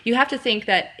tattoo, you have to think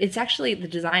that it's actually, the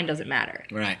design doesn't matter.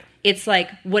 Right. It's like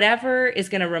whatever is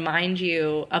going to remind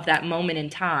you of that moment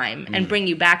in time and bring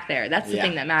you back there. That's the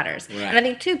thing that matters. Right. And I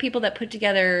think, too, people that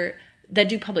that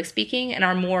do public speaking and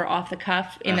are more off the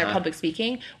cuff in their public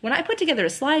speaking, when I put together a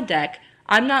slide deck,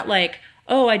 I'm not like,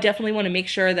 oh, I definitely want to make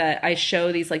sure that I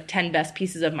show these, like, 10 best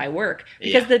pieces of my work.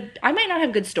 Because I might not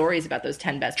have good stories about those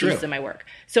 10 best pieces of my work.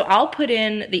 So I'll put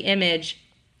in the image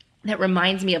that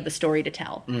reminds me of the story to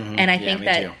tell. And I think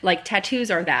that, like,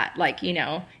 tattoos are that. Like,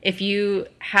 if you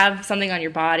have something on your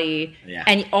body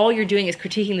and all you're doing is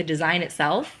critiquing the design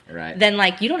itself, then,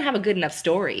 like, you don't have a good enough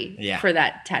story for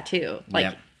that tattoo.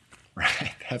 Like,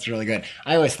 Right. That's really good.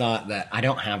 I always thought that I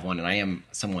don't have one and I am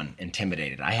someone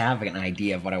intimidated. I have an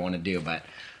idea of what I want to do, but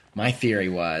my theory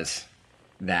was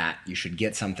that you should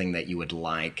get something that you would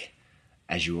like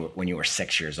when you were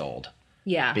 6 years old.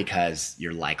 Yeah. Because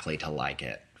you're likely to like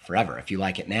it forever. If you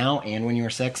like it now and when you were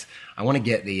 6, I want to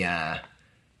get the,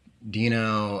 do you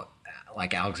know,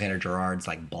 like Alexander Gerard's,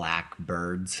 like, Black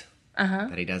Birds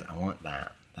that he does? I want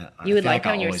that. You would like it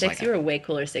when you were 6? You were a way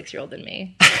cooler 6-year-old than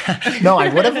me. No,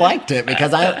 I would have liked it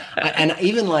because and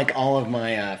even, like, all of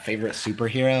my favorite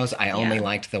superheroes, I only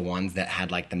liked the ones that had,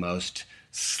 like, the most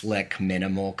slick,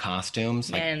 minimal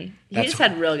costumes. Man, you just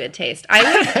had real good taste.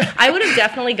 I would have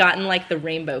definitely gotten, like, the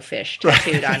rainbow fish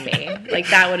tattooed on me. Like,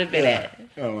 that would have been it.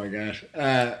 Oh my gosh.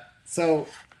 So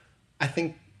I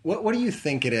think, what do you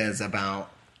think it is about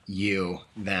you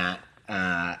that,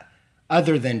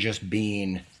 other than just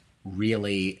being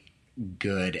really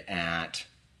good at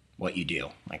what you do,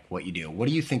 what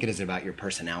do you think it is about your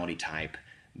personality type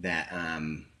that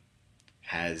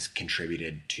has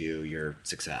contributed to your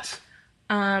success?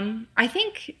 I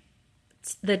think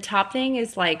the top thing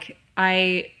is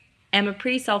I am a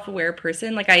pretty self-aware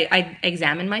person. I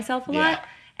examine myself a lot.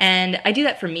 And I do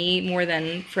that for me more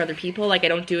than for other people. I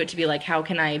don't do it to be how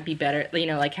can I be better?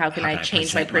 How can I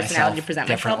change my personality to present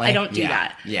myself? I don't do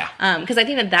that. Yeah. Because I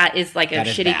think that is a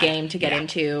shitty game to get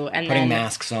into. And putting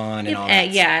masks on and all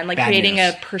that. And creating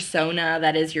a persona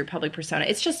that is your public persona.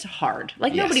 It's just hard.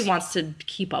 Nobody wants to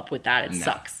keep up with that. It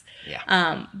sucks.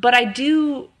 Yeah. But I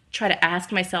do try to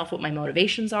ask myself what my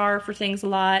motivations are for things a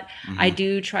lot. I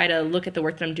do try to look at the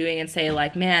work that I'm doing and say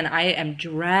man, I am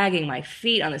dragging my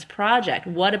feet on this project.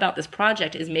 What about this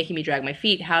project is making me drag my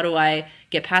feet? How do I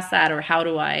get past that? Or how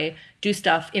do I do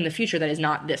stuff in the future that is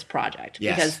not this project?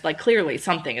 Yes. Because clearly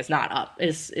something is not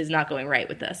is not going right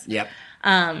with this. Yep.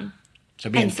 So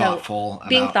being thoughtful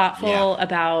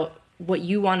about what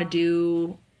you want to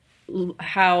do,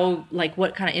 how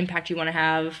what kind of impact you want to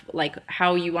have,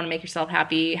 how you want to make yourself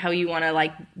happy, how you want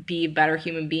to be a better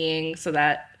human being so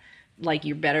that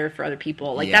you're better for other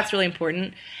people. That's really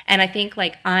important. And I think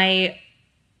I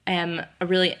am a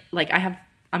really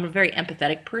I'm a very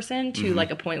empathetic person to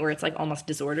a point where it's almost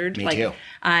disordered. Me too.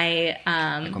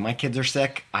 When my kids are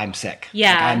sick, I'm sick.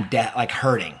 Yeah. I'm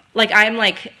hurting.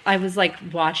 I was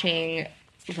watching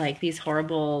these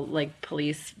horrible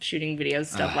police shooting videos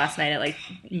stuff last night at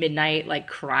midnight,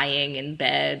 crying in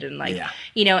bed and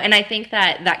and I think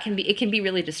that can be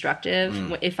really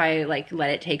destructive if I let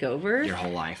it take over your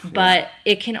whole life. But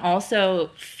it can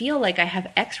also feel I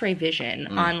have X-ray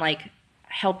vision on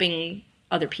helping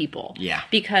other people. Yeah.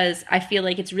 Because I feel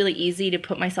it's really easy to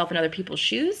put myself in other people's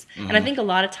shoes. And I think a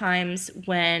lot of times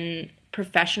when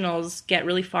professionals get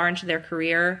really far into their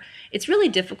career, it's really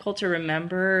difficult to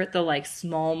remember the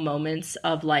small moments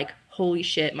of holy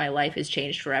shit, my life has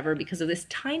changed forever because of this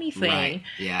tiny thing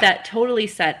that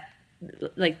totally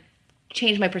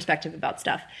changed my perspective about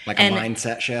stuff. A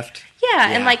mindset shift.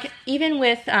 Yeah, and even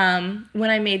with when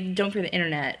I made Don't Fear the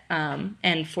Internet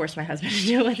and forced my husband to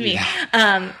do it with me,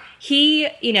 he,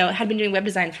 had been doing web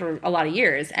design for a lot of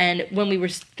years. And when we were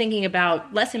thinking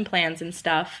about lesson plans and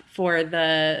stuff for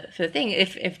the thing,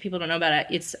 if people don't know about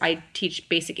it, I teach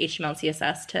basic HTML and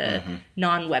CSS to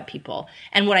non-web people.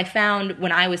 And what I found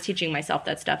when I was teaching myself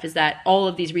that stuff is that all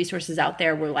of these resources out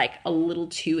there were a little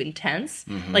too intense.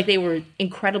 They were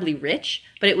incredibly rich,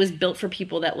 but it was built for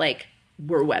people that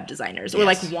were web designers or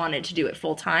wanted to do it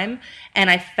full time.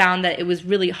 And I found that it was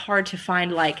really hard to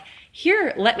find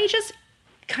here, let me just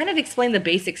kind of explain the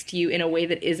basics to you in a way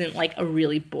that isn't a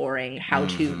really boring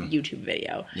how-to YouTube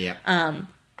video. Yeah.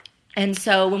 And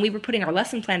so when we were putting our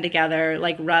lesson plan together,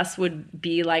 Russ would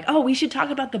be oh, we should talk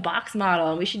about the box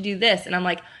model and we should do this. And I'm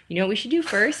you know what we should do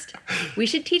first? We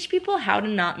should teach people how to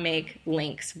not make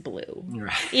links blue.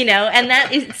 Right. And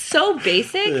that is so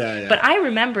basic, yeah. But I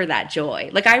remember that joy.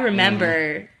 I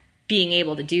remember being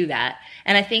able to do that.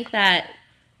 And I think that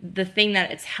the thing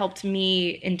that it's helped me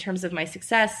in terms of my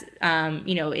success,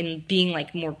 in being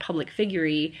more public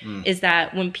figure-y is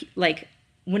that when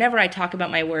whenever I talk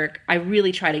about my work, I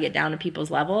really try to get down to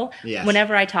people's level. Yes.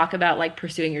 Whenever I talk about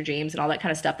pursuing your dreams and all that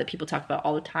kind of stuff that people talk about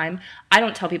all the time, I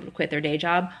don't tell people to quit their day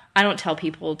job. I don't tell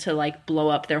people to to blow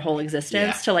up their whole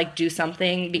existence to do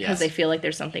something because they feel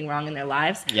there's something wrong in their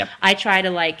lives. Yep. I try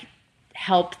to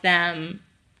help them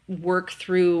work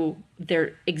through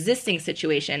their existing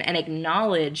situation and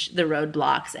acknowledge the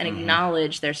roadblocks and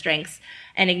acknowledge their strengths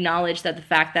and acknowledge that the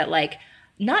fact that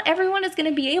not everyone is going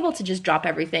to be able to just drop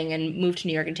everything and move to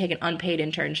New York and take an unpaid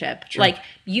internship. Sure.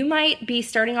 You might be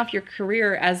starting off your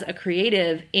career as a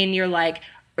creative in your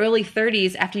early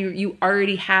 30s after you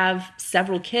already have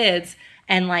several kids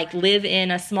and live in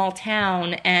a small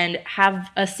town and have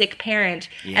a sick parent.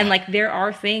 Yeah. And there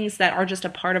are things that are just a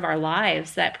part of our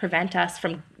lives that prevent us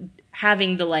from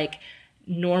having the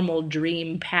normal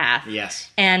dream path.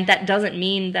 Yes. And that doesn't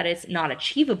mean that it's not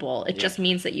achievable. It just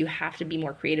means that you have to be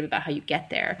more creative about how you get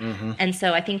there. And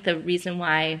so I think the reason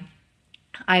why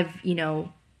I've,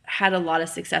 had a lot of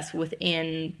success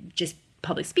within just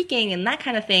public speaking and that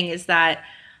kind of thing is that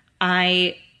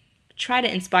I try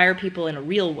to inspire people in a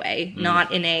real way,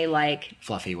 not in a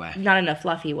fluffy way. Not in a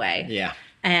fluffy way. Yeah.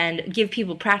 And give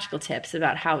people practical tips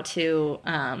about how to,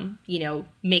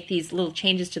 make these little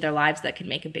changes to their lives that could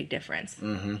make a big difference.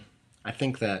 I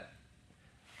think that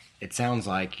it sounds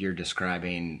like you're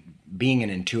describing being an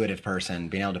intuitive person,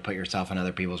 being able to put yourself in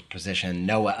other people's position,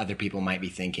 know what other people might be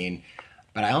thinking.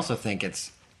 But I also think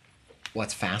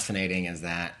what's fascinating is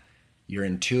that you're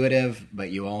intuitive, but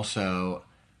you also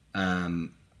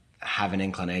have an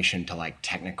inclination to like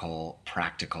technical,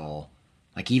 practical,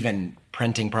 like even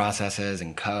printing processes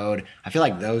and code. I feel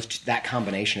like that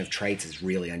combination of traits is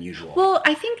really unusual. Well,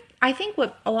 I think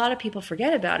what a lot of people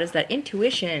forget about is that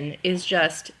intuition is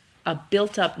just a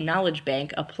built-up knowledge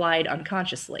bank applied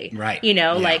unconsciously. Right.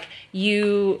 Like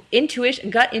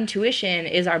gut intuition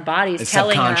is our bodies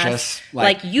telling us,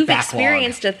 like you've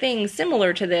experienced a thing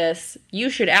similar to this,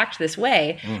 you should act this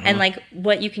way. Mm-hmm. And like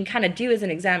what you can kind of do as an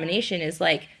examination is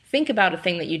like think about a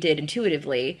thing that you did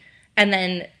intuitively and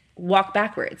then walk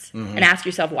backwards and ask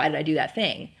yourself, why did I do that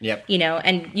thing? Yep.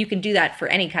 And you can do that for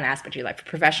any kind of aspect of your life,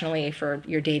 professionally, for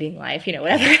your dating life,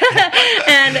 whatever.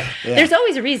 And there's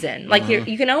always a reason. Like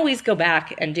you can always go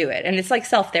back and do it. And it's like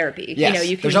self-therapy.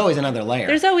 Yes. There's always another layer.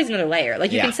 There's always another layer.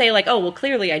 Like you can say like, oh, well,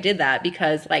 clearly I did that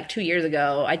because like 2 years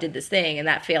ago I did this thing and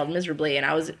that failed miserably and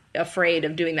I was afraid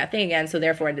of doing that thing again. So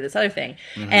therefore I did this other thing.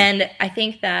 Mm-hmm. And I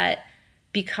think that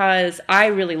because I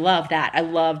really love that. I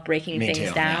love breaking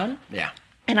things down. Yeah.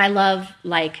 And I love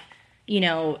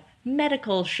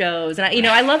medical shows, and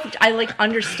I like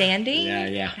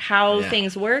understanding how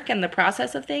things work and the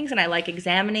process of things, and I like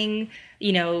examining,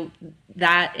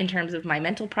 that in terms of my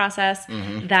mental process.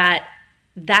 Mm-hmm.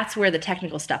 That's where the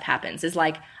technical stuff happens. Is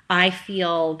like I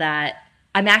feel that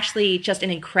I'm actually just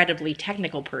an incredibly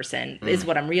technical person, is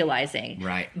what I'm realizing.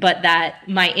 Right. But that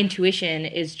my intuition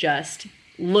is just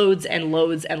loads and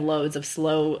loads and loads of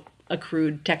slow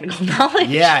accrued technical knowledge.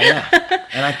 Yeah.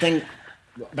 And I think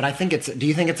do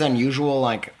you think it's unusual?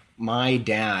 Like my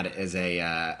dad is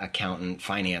a accountant,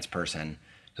 finance person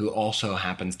who also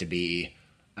happens to be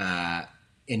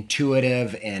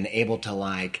intuitive and able to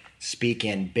like speak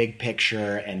in big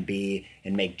picture and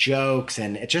make jokes.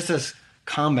 And it's just this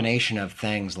combination of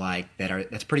things like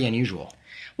that's pretty unusual.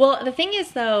 Well, the thing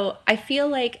is, though, I feel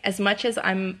like as much as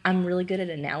I'm really good at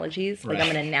analogies, like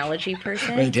I'm an analogy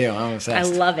person. Me too. I'm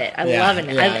obsessed. I love it. I love it.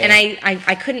 And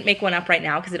I couldn't make one up right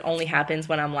now because it only happens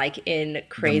when I'm like in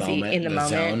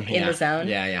the zone.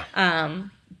 Yeah.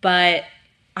 But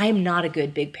I'm not a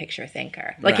good big picture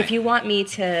thinker. Like if you want me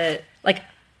to, like,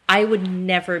 I would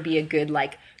never be a good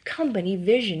like company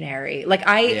visionary. Like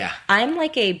I'm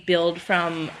like a build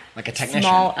from like a technician.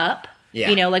 Small up.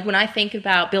 Yeah. Like when I think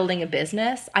about building a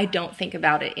business, I don't think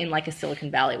about it in like a Silicon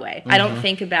Valley way. I don't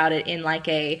think about it in like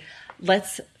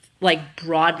let's like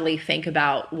broadly think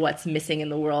about what's missing in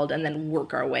the world and then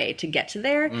work our way to get to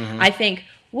there. I think,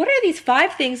 what are these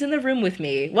 5 things in the room with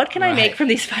me? What can I make from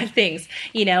these 5 things?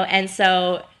 And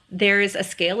so there's a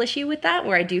scale issue with that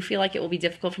where I do feel like it will be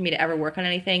difficult for me to ever work on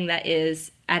anything that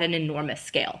is at an enormous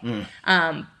scale.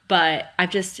 But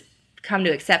I've just come to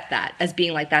accept that as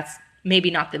being like, that's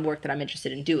maybe not the work that I'm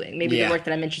interested in doing. Maybe the work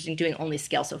that I'm interested in doing only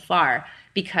scales so far,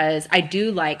 because I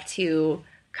do like to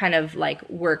kind of like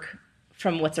work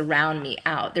from what's around me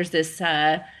out. There's this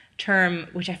term,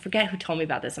 which I forget who told me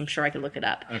about this. I'm sure I could look it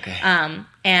up. Okay.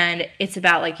 And it's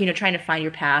about like, trying to find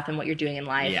your path and what you're doing in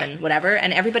life and whatever.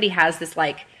 And everybody has this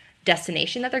like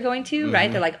destination that they're going to,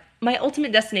 right? They're like, my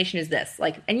ultimate destination is this.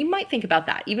 Like, and you might think about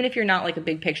that, even if you're not like a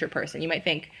big picture person. You might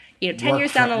think, 10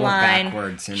 years down the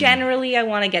line, generally I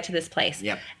want to get to this place.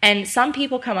 Yep. And some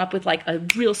people come up with like a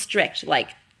real strict like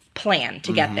plan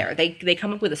to get there. They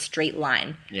come up with a straight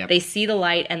line. Yep. They see the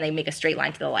light and they make a straight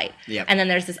line to the light. Yep. And then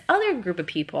there's this other group of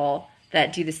people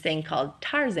that do this thing called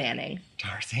Tarzaning.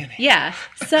 Tarzaning? Yeah.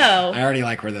 So I already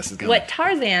like where this is going. What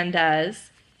Tarzan does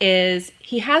is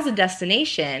he has a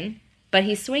destination, but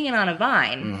he's swinging on a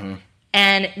vine.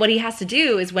 And what he has to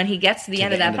do is when he gets to the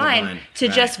end of that vine, to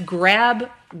just grab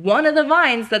one of the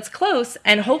vines that's close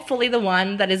and hopefully the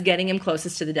one that is getting him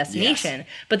closest to the destination. Yes.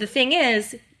 But the thing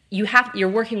is, you're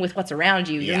working with what's around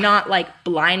you. You're not like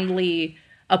blindly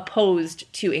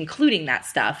opposed to including that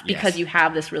stuff because you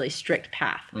have this really strict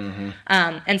path.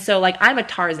 And so like I'm a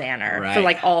Tarzaner for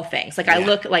like all things. Like I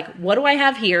look like, what do I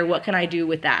have here? What can I do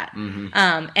with that?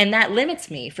 And that limits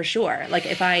me for sure. Like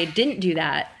if I didn't do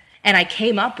that, and I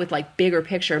came up with like bigger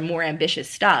picture, more ambitious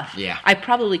stuff, I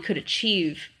probably could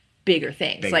achieve bigger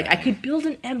things. I could build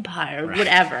an empire,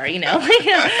 whatever,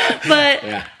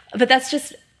 but that's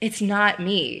just, it's not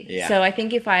me. Yeah. So I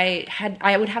think if I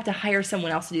would have to hire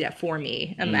someone else to do that for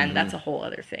me. And then that's a whole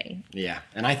other thing. Yeah.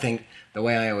 And I think the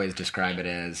way I always describe it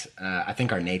is, I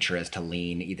think our nature is to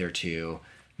lean either to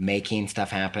making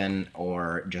stuff happen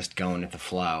or just going with the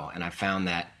flow. And I found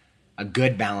that a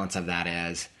good balance of that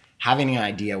is having an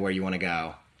idea where you want to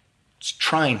go,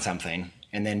 trying something,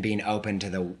 and then being open to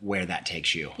where that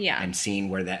takes you. Yeah. And seeing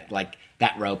where that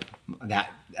rope, that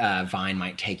vine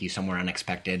might take you somewhere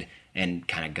unexpected, and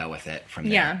kind of go with it from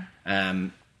there. Yeah.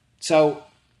 So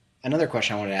another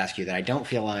question I wanted to ask you that I don't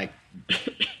feel like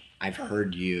I've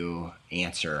heard you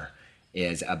answer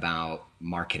is about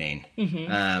marketing.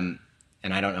 Mm-hmm.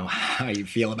 And I don't know how you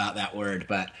feel about that word,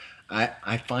 but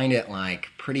I find it like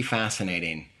pretty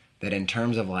fascinating that in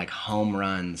terms of like home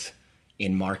runs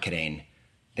in marketing,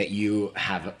 that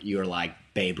you're like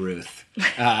Babe Ruth,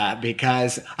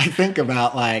 because I think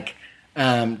about like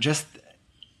just,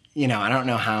 you know, I don't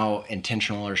know how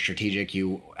intentional or strategic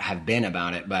you have been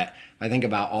about it, but I think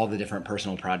about all the different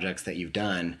personal projects that you've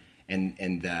done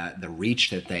and the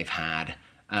reach that they've had.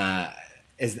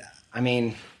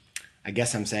 I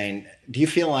guess I'm saying, do you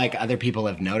feel like other people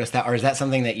have noticed that, or is that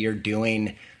something that you're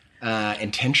doing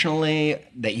intentionally,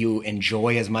 that you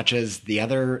enjoy as much as the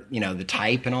other, you know, the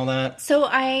type and all that? So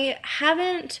I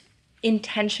haven't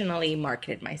intentionally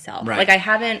marketed myself. Right. Like I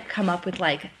haven't come up with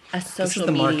like a social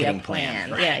media marketing plan.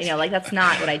 right. Yeah, you know, like that's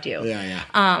not what I do.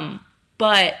 Yeah.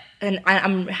 But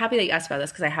I'm happy that you asked about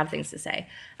this because I have things to say.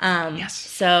 Yes.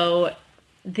 So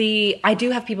I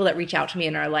do have people that reach out to me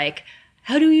and are like,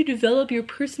 how do you develop your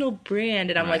personal brand?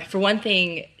 And I'm like, for one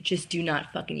thing, just do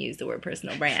not fucking use the word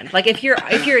personal brand. Like if you're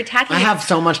attacking, I have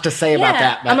so much to say about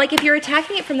that. But I'm like, if you're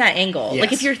attacking it from that angle,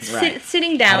 like if you're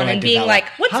sitting down and being like,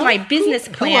 what's my business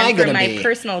plan for my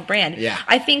personal brand? Yeah.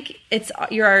 I think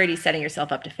you're already setting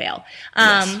yourself up to fail.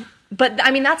 But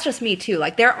I mean, that's just me too.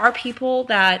 Like there are people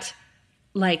that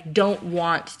like don't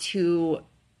want to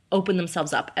open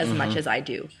themselves up as much as I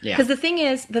do. Because the thing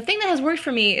that has worked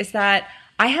for me is that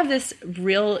I have this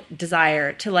real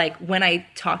desire to like when I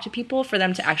talk to people for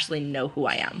them to actually know who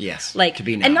I am. Yes. Like to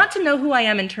be known. And not to know who I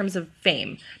am in terms of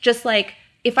fame. Just like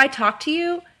if I talk to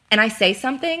you and I say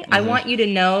something, I want you to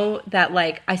know that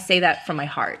like I say that from my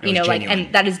heart. You know, like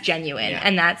and that is genuine. Yeah.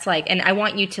 And that's like and I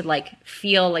want you to like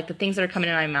feel like the things that are coming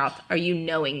in my mouth are you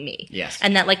knowing me. Yes.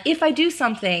 And that like if I do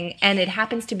something and it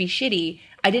happens to be shitty,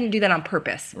 I didn't do that on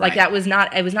purpose. Like it was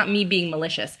not me being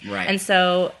malicious. Right. And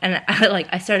so,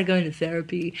 I started going to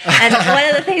therapy. And one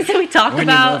of the things that we talk when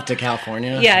about. When you moved to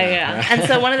California? Yeah. And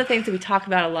so one of the things that we talk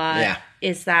about a lot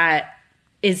is that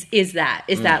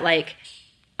like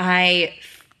I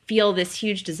feel this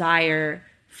huge desire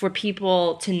for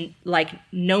people to like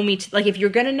know me. Like if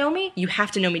you're going to know me, you have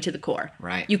to know me to the core.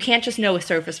 Right. You can't just know a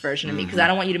surface version of me because I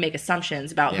don't want you to make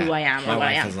assumptions about who I am or what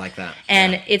I am. My wife is like that.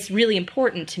 And it's really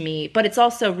important to me, but it's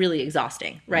also really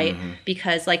exhausting, right?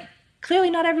 Because like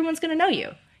clearly not everyone's going to know you.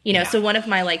 You know, so one of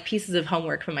my like pieces of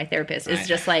homework from my therapist is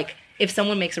just like if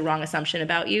someone makes a wrong assumption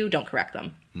about you, don't correct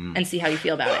them and see how you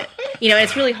feel about it. You know,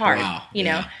 it's really hard, you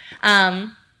know.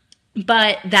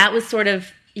 But that was sort of,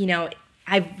 you know,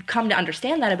 I've come to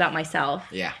understand that about myself.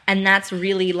 Yeah. And that's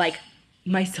really like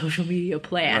my social media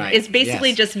plan. Right. It's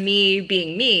basically just me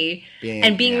being me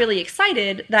and being really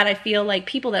excited that I feel like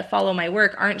people that follow my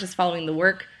work aren't just following the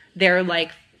work. They're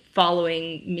like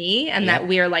following me and that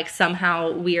we're like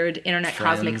somehow weird internet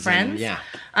cosmic friends.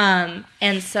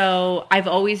 And so I've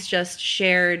always just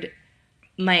shared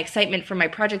my excitement for my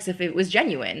projects if it was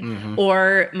genuine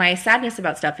or my sadness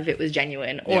about stuff if it was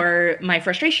genuine or my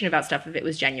frustration about stuff if it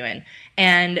was genuine.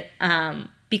 And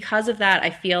because of that,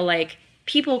 I feel like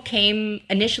people came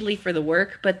initially for the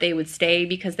work, but they would stay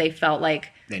because they felt like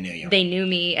they knew you. They knew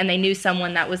me and they knew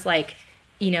someone that was like,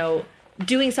 you know,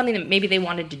 doing something that maybe they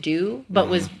wanted to do, but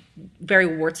was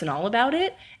very warts and all about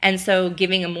it. And so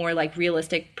giving a more like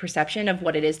realistic perception of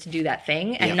what it is to do that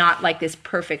thing and not like this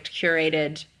perfect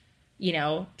curated, you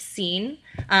know, scene,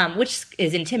 which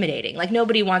is intimidating. Like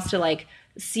nobody wants to like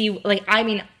see, like, I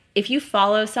mean, if you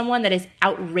follow someone that is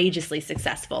outrageously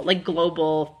successful, like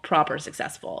global, proper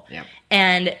successful,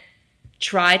 and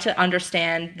try to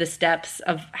understand the steps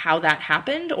of how that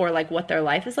happened or like what their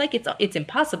life is like, it's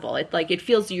impossible. It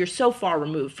feels you're so far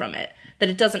removed from it that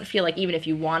it doesn't feel like even if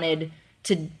you wanted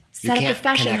to set up a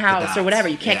fashion house or whatever,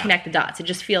 you can't connect the dots. It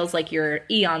just feels like you're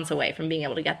eons away from being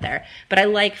able to get there. But I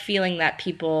like feeling that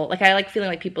people, like I like feeling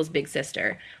like people's big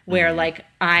sister, where like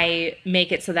I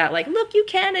make it so that like, look, you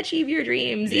can achieve your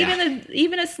dreams.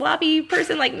 Even a sloppy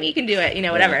person like me can do it, you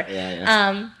know, whatever.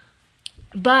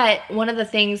 But one of the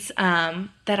things that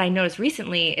I noticed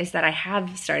recently is that I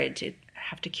have started to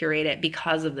have to curate it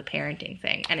because of the parenting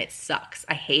thing, and it sucks.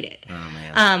 I hate it. Oh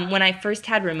man! When I first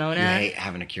had Ramona, you hate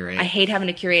having to curate. I hate having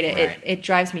to curate it. Right. It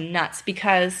drives me nuts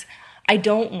because I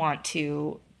don't want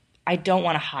to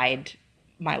hide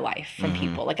my life from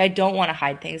people. Like I don't want to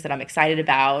hide things that I'm excited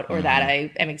about or that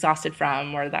I am exhausted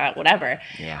from or that whatever.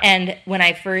 Yeah. And when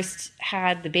I first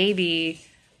had the baby,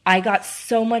 I got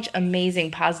so much amazing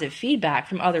positive feedback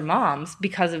from other moms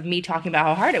because of me talking about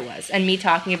how hard it was, and me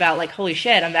talking about like, holy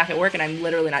shit, I'm back at work and I'm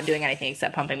literally not doing anything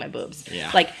except pumping my boobs. Yeah.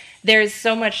 Like, there's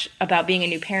so much about being a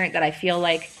new parent that I feel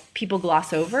like people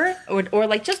gloss over, or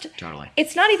like just, Totally.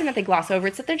 It's not even that they gloss over,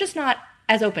 it's that they're just not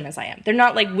as open as I am. They're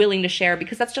not like willing to share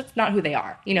because that's just not who they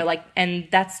are, you know, like, and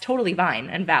that's totally fine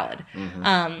and valid.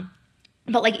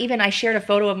 But like, even I shared a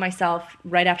photo of myself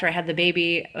right after I had the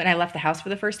baby when I left the house for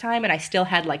the first time, and I still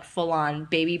had like full on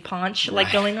baby paunch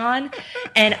like going on.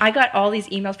 And I got all these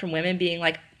emails from women being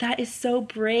like, that is so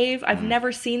brave. I've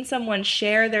never seen someone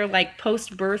share their like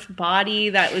post-birth body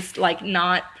that was like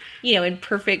not, you know, in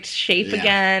perfect shape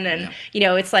again. And, you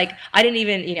know, it's like, I didn't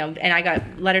even, you know, and I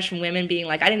got letters from women being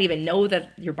like, I didn't even know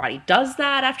that your body does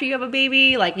that after you have a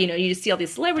baby. Like, you know, you just see all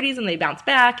these celebrities and they bounce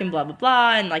back and blah, blah,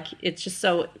 blah. And like, it's just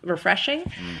so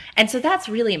refreshing. And so that's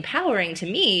really empowering to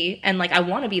me. And like, I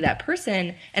want to be that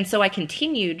person. And so I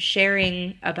continued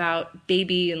sharing about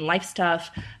baby and life stuff.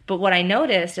 But what I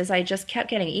noticed is I just kept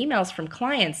getting emails from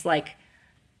clients like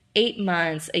 8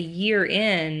 months, a year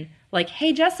in, like,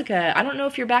 hey, Jessica, I don't know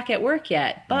if you're back at work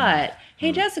yet, but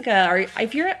hey, Jessica,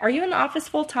 are you in the office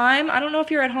full time? I don't know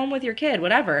if you're at home with your kid,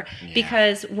 whatever. Yeah.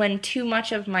 Because when too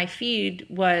much of my feed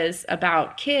was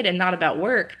about kid and not about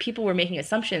work, people were making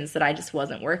assumptions that I just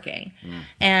wasn't working.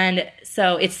 And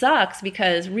so it sucks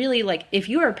because really, like, if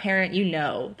you're a parent, you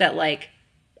know that, like,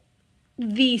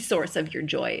 the source of your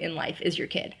joy in life is your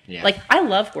kid. Yeah. Like, I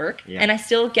love work and I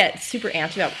still get super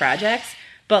amped about projects,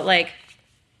 but like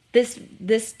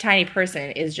this tiny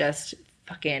person is just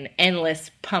fucking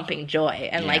endless pumping joy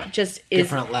and like just is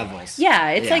different levels. Yeah,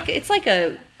 it's like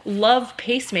a love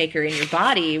pacemaker in your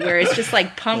body where it's just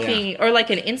like pumping or like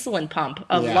an insulin pump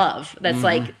of love that's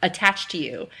like attached to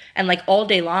you, and like all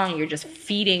day long you're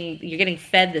getting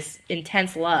fed this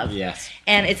intense love. Yes.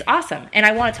 And it's awesome, and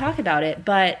I want to talk about it,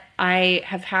 but I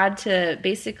have had to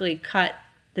basically cut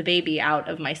the baby out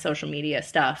of my social media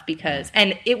stuff because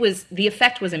and the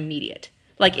effect was immediate.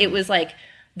 Like, it was like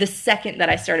the second that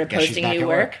I started posting new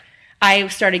work, I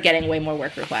started getting way more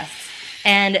work requests.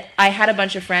 And I had a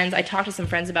bunch of friends, I talked to some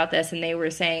friends about this, and they were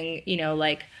saying, you know,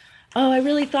 like, oh, I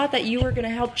really thought that you were going to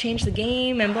help change the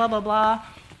game and blah, blah, blah.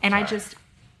 And I just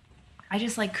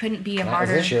like couldn't be a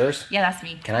martyr. Is this yours? Yeah, that's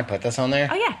me. Can I put this on there?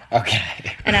 Oh, yeah.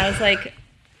 Okay. And I was like,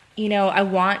 you know, I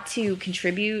want to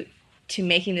contribute to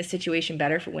making the situation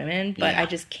better for women, but I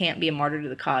just can't be a martyr to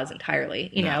the cause entirely,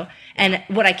 you know? And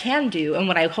what I can do and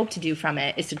what I hope to do from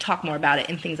it is to talk more about it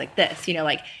in things like this, you know,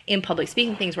 like in public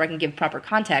speaking things where I can give proper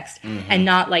context and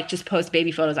not like just post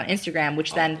baby photos on Instagram,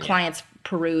 which then clients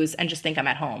peruse and just think I'm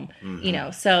at home, you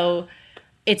know? So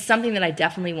it's something that I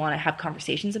definitely want to have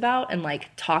conversations about and like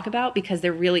talk about because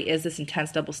there really is this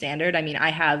intense double standard. I mean,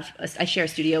 I share a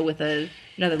studio with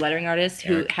another lettering artist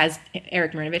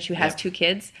Eric Marinovich, who has 2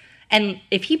 kids. And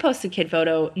if he posts a kid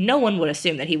photo, no one would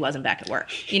assume that he wasn't back at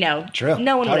work. You know, True.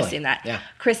 No one would assume that. Yeah.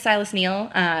 Chris Silas Neal,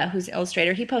 who's an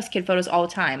illustrator, he posts kid photos all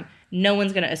the time. No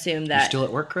one's going to assume that. You still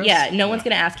at work, Chris? Yeah. No one's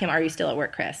going to ask him, "Are you still at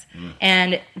work, Chris?"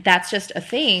 And that's just a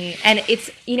thing. And it's,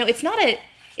 you know, it's not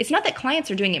that clients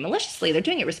are doing it maliciously. They're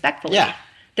doing it respectfully. Yeah.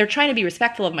 They're trying to be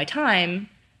respectful of my time,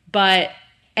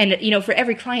 and, you know, for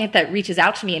every client that reaches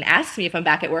out to me and asks me if I'm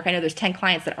back at work, I know there's 10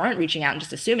 clients that aren't reaching out and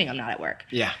just assuming I'm not at work.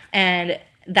 Yeah. And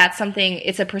that's something,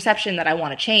 it's a perception that I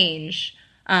want to change,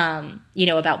 you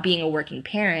know, about being a working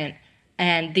parent.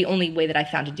 And the only way that I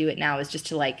found to do it now is just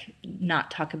to like not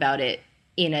talk about it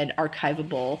in an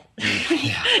archivable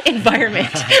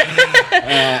environment.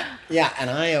 Yeah. And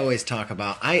I always talk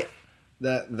about, so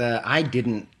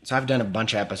I've done a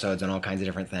bunch of episodes on all kinds of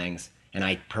different things. And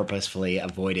I purposefully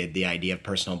avoided the idea of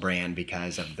personal brand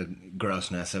because of the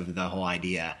grossness of the whole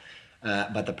idea.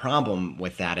 But the problem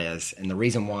with that is, and the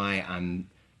reason why I'm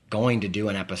going to do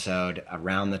an episode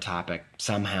around the topic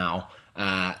somehow,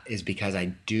 is because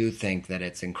I do think that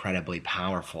it's incredibly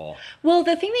powerful. Well,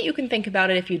 the thing that you can think about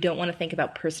it if you don't want to think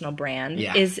about personal brand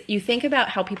is you think about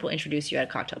how people introduce you at a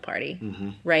cocktail party,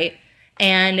 right?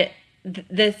 And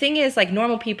the thing is, like,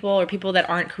 normal people or people that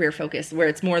aren't career focused, where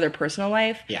it's more their personal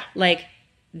life, like,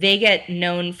 they get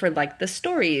known for like the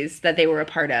stories that they were a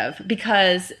part of,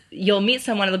 because you'll meet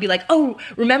someone and they'll be like, oh,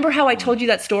 remember how I told you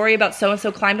that story about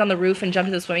so-and-so climbed on the roof and jumped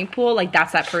into the swimming pool? Like,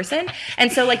 that's that person.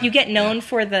 And so like you get known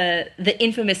for the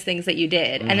infamous things that you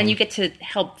did. And then you get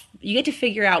to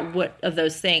figure out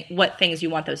what things you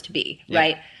want those to be.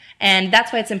 Right. And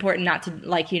that's why it's important not to,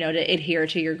 like, you know, to adhere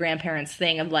to your grandparents'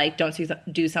 thing of, like, don't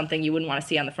do something you wouldn't want to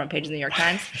see on the front page of the New York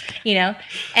Times, you know?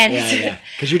 And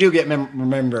because you do get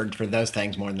remembered for those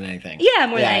things more than anything. Yeah,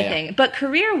 more than anything. But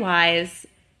career-wise,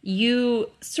 you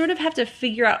sort of have to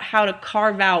figure out how to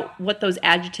carve out what those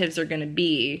adjectives are going to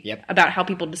be about how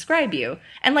people describe you.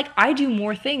 And like, I do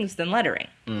more things than lettering.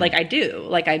 Like I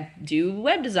do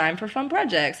web design for fun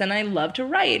projects, and I love to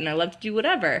write, and I love to do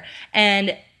whatever.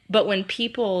 But when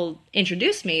people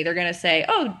introduce me, they're going to say,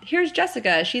 oh, here's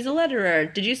Jessica. She's a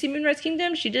letterer. Did you see Moonrise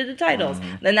Kingdom? She did the titles.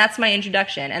 Then that's my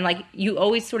introduction. And like, you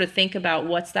always sort of think about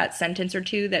what's that sentence or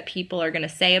two that people are going to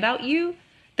say about you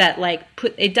that like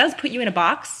it does put you in a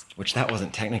box. Which that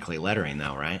wasn't technically lettering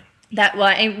though, right?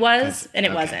 It was and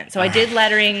it wasn't. So I did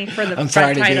lettering for the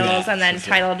front titles and then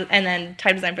title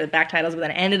design for the back titles, but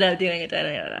then I ended up doing it,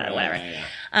 whatever.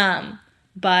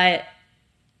 But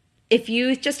if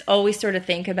you just always sort of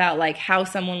think about like how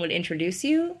someone would introduce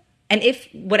you, and if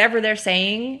whatever they're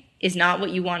saying is not what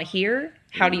you want to hear,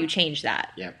 how do you change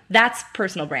that? That's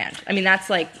personal brand. I mean, that's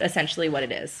like essentially what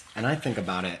it is. And I think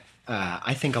about it.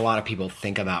 I think a lot of people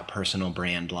think about personal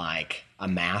brand like a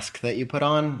mask that you put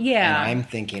on. Yeah. And I'm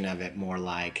thinking of it more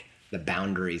like the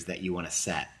boundaries that you want to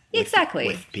set.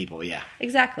 With people, yeah.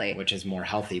 Exactly. Which is more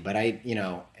healthy. But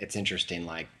it's interesting,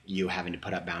 like you having to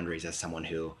put up boundaries as someone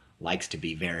who likes to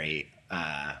be very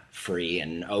free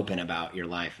and open about your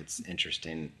life. It's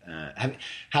interesting.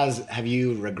 Have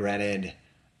you regretted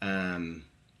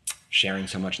sharing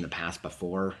so much in the past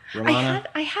before, Romana?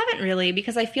 I haven't really,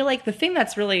 because I feel like the thing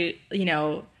that's really,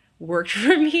 worked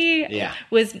for me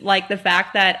was like the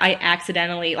fact that I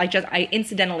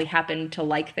incidentally happened to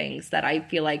like things that I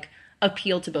feel like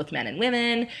appeal to both men and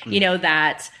women,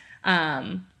 that,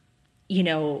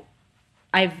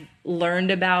 I've learned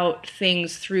about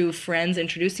things through friends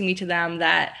introducing me to them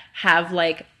that have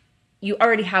like, you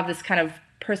already have this kind of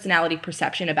personality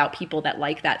perception about people that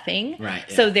like that thing. Right.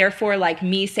 Yeah. So therefore, like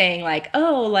me saying like,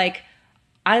 oh, like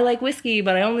I like whiskey,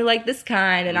 but I only like this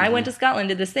kind, and I went to Scotland,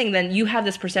 did this thing, then you have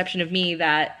this perception of me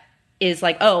that is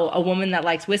like, oh, a woman that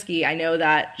likes whiskey, I know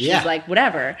that she's like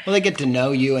whatever. Well, they get to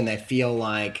know you and they feel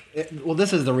like,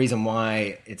 this is the reason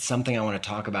why it's something I want to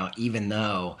talk about, even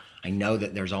though I know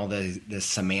that there's all this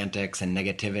semantics and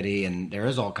negativity, and there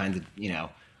is all kinds of,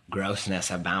 grossness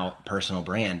about personal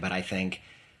brand. But I think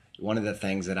one of the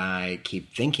things that I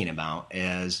keep thinking about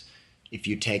is if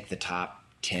you take the top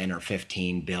 10 or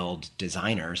 15 build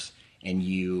designers and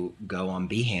you go on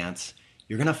Behance,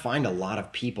 you're going to find a lot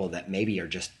of people that maybe are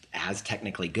just as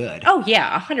technically good. Oh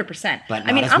yeah, 100%. But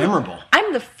not as memorable.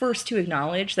 I'm the first to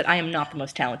acknowledge that I am not the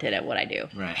most talented at what I do.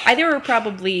 Right. There are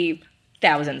probably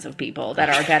thousands of people that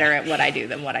are better at what I do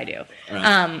than what I do,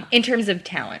 in terms of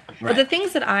talent. Right. But the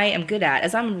things that I am good at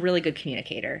is I'm a really good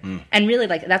communicator, and really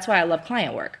like that's why I love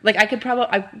client work. Like I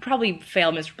probably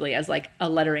fail miserably as like a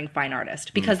lettering fine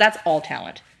artist because that's all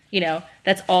talent.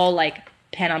 That's all like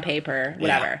pen on paper,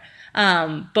 whatever.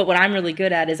 Yeah. But what I'm really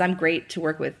good at is I'm great to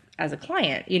work with as a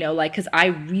client, because I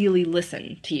really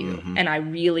listen to you and I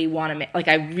really want to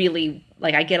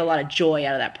I get a lot of joy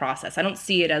out of that process. I don't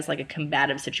see it as like a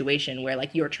combative situation where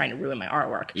like you're trying to ruin my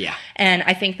artwork. Yeah. And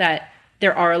I think that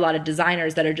there are a lot of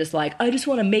designers that are just like, I just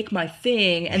want to make my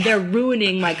thing, and they're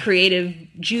ruining my creative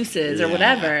juices or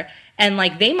whatever. And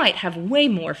like they might have way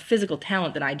more physical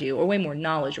talent than I do or way more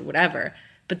knowledge or whatever,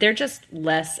 but they're just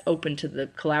less open to the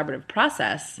collaborative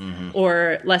process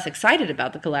or less excited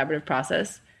about the collaborative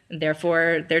process.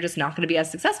 Therefore, they're just not going to be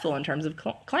as successful in terms of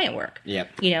client work. Yep.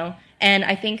 And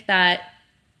I think that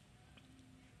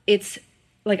it's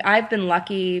like I've been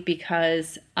lucky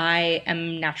because I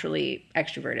am naturally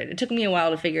extroverted. It took me a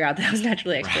while to figure out that I was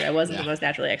naturally extroverted. I wasn't the most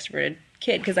naturally extroverted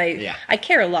kid because I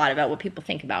care a lot about what people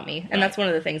think about me. And that's one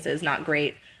of the things that is not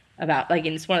great about, like,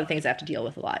 and it's one of the things I have to deal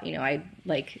with a lot. I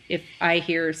like, if I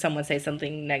hear someone say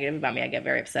something negative about me, I get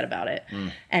very upset about it.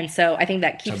 And so I think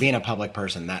that keeps... So being a public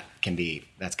person,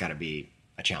 that's got to be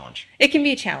a challenge. It can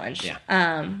be a challenge.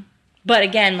 Yeah. But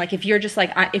again, like, if you're just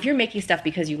like, if you're making stuff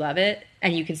because you love it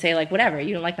and you can say like, whatever,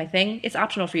 you don't like my thing, it's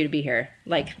optional for you to be here.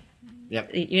 Like, yep.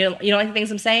 You don't like the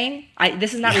things I'm saying?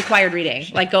 This is not required reading.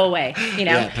 Like, go away,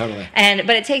 Yeah, totally.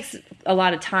 But it takes a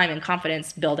lot of time and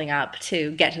confidence building up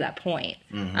to get to that point.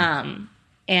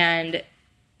 And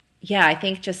yeah, I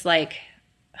think just like,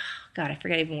 God, I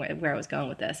forget even where I was going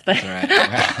with this, but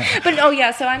but oh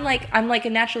yeah, so I'm like a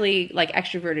naturally like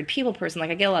extroverted people person. Like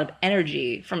I get a lot of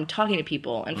energy from talking to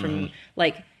people and from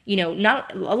like,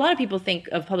 not a lot of people think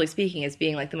of public speaking as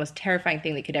being like the most terrifying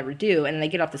thing they could ever do, and they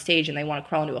get off the stage and they want to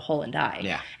crawl into a hole and die.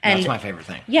 Yeah, and that's my favorite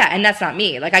thing. Yeah, and that's not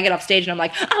me. Like I get off stage and I'm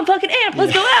like, I'm fucking amped.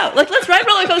 Let's go out. Like let's ride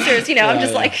roller coasters. I'm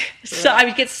just like, so I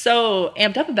get so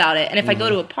amped up about it. And if I go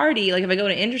to a party, like if I go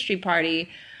to an industry party,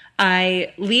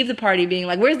 I leave the party being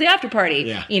like, where's the after party?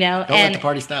 Yeah. You know, Don't let the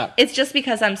party stop. It's just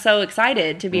because I'm so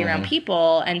excited to be around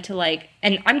people and to like,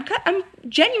 and I'm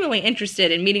genuinely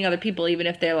interested in meeting other people, even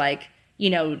if they're like,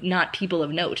 you know, not people of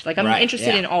note. Like I'm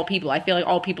interested in all people. I feel like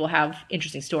all people have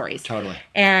interesting stories. Totally.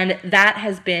 And that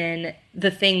has been the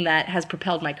thing that has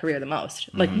propelled my career the most,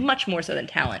 like much more so than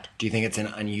talent. Do you think it's an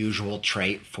unusual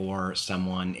trait for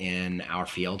someone in our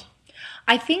field?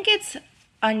 I think it's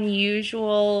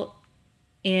unusual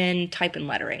in type and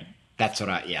lettering. That's what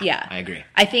I agree.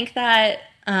 I think that,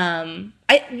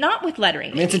 not with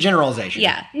lettering. I mean, it's a generalization.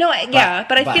 Yeah. No,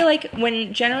 but I feel like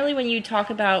when you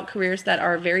talk about careers that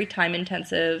are very time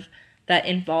intensive, that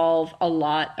involve a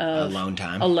lot of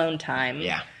alone time.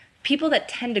 Yeah. People that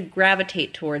tend to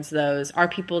gravitate towards those are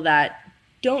people that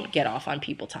don't get off on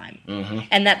people time,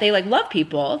 and that they like love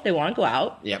people, they want to go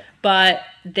out, but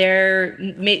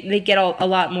they get a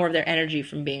lot more of their energy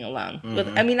from being alone. But,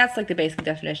 I mean, that's like the basic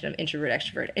definition of introvert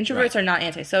extrovert. Introverts are not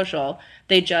antisocial.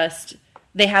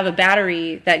 They have a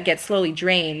battery that gets slowly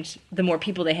drained the more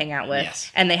people they hang out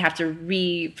with, and they have to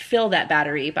refill that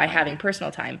battery by having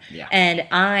personal time. And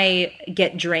I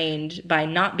get drained by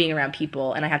not being around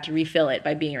people, and I have to refill it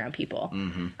by being around people.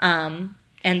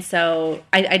 And so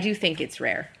I do think it's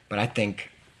rare. But I think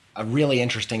a really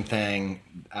interesting thing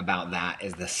about that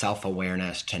is the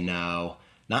self-awareness to know,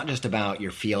 not just about your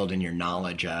field and your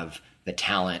knowledge of the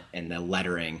talent and the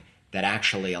lettering, that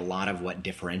actually a lot of what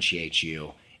differentiates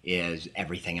you is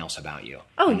everything else about you.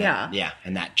 Oh, Yeah,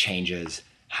 and that changes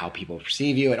how people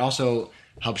perceive you. It also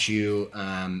helps you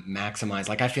maximize.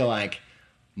 Like, I feel like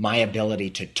my ability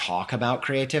to talk about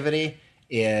creativity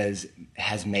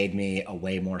has made me a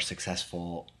way more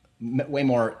successful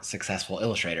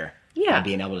illustrator. By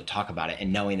being able to talk about it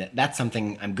and knowing that that's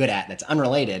something I'm good at that's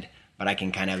unrelated, but I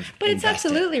can kind of But it's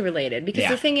absolutely related, because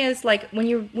the thing is, like, when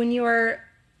you're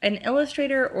an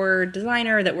illustrator or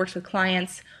designer that works with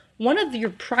clients, one of your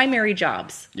primary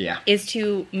jobs is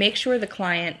to make sure the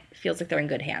client feels like they're in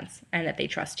good hands and that they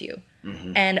trust you.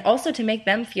 And also to make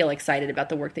them feel excited about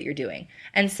the work that you're doing.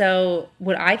 And so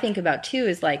what I think about too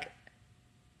is like,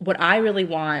 what I really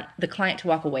want the client to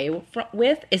walk away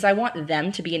with is I want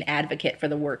them to be an advocate for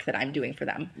the work that I'm doing for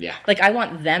them. Yeah. Like, I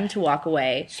want them to walk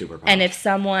away. Super pumped.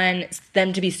 And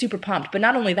them to be super pumped. But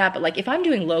not only that, but like if I'm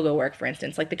doing logo work, for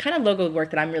instance, like the kind of logo work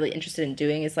that I'm really interested in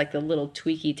doing is like the little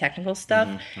tweaky technical stuff.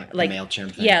 Like the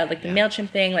MailChimp thing. Yeah, like the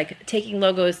MailChimp thing, like taking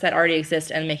logos that already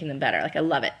exist and making them better. Like, I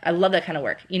love it. I love that kind of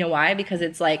work. You know why? Because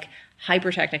it's like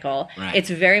hyper technical. Right. It's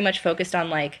very much focused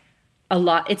on like a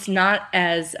lot. It's not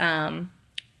as...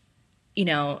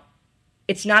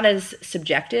 it's not as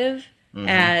subjective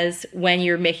as when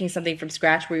you're making something from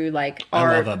scratch where you like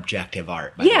are... I love objective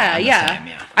art.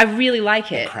 Yeah. I really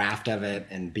like it. The craft of it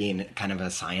and being kind of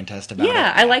a scientist about it.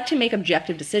 Yeah, I like to make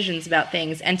objective decisions about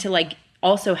things and to like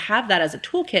also have that as a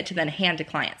toolkit to then hand to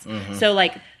clients. So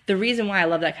like the reason why I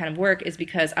love that kind of work is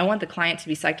because I want the client to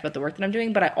be psyched about the work that I'm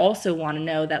doing, but I also want to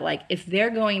know that like if they're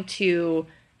going to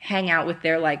hang out with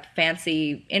their like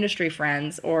fancy industry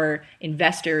friends or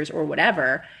investors or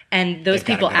whatever, and those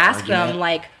people ask them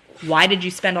like, why did you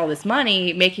spend all this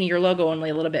money making your logo only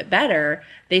a little bit better?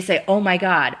 They say, oh my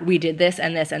God, we did this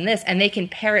and this and this, and they can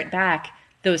parrot back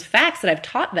those facts that I've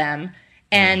taught them,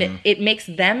 and it makes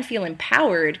them feel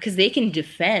empowered because they can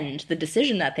defend the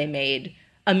decision that they made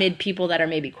amid people that are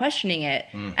maybe questioning it.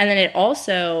 And then it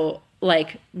also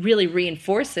like really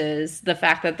reinforces the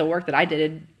fact that the work that I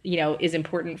did, is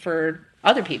important for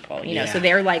other people, know, so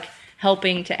they're like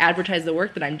helping to advertise the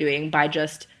work that I'm doing by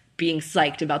just being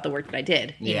psyched about the work that I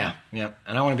did. Yeah. And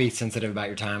I want to be sensitive about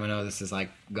your time. I know this is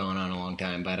like going on a long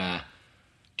time, but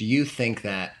do you think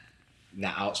that the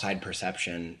outside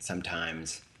perception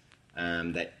sometimes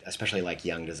that especially like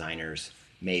young designers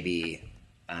maybe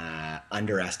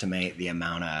underestimate the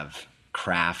amount of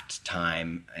craft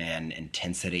time and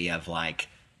intensity of like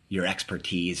your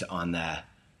expertise on the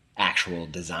actual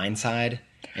design side,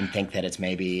 and think that it's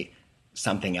maybe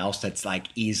something else that's like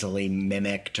easily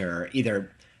mimicked, or either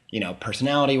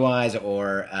personality wise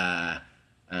or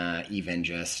even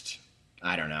just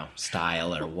I don't know,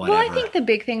 style or whatever? Well, I think the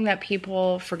big thing that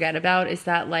people forget about is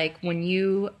that like when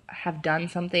you have done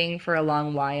something for a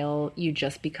long while, you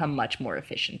just become much more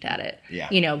efficient at it.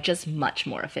 Just much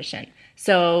more efficient.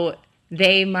 So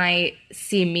they might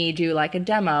see me do like a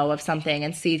demo of something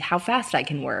and see how fast I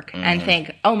can work and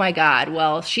think, oh my God,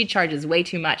 well, she charges way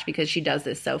too much because she does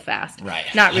this so fast. Right.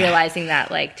 Not realizing that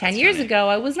like 10 years ago,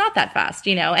 I was not that fast,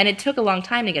 and it took a long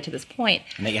time to get to this point.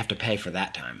 And that you have to pay for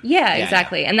that time. Yeah,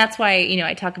 exactly. Yeah. And that's why,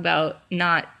 I talk about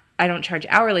I don't charge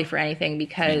hourly for anything,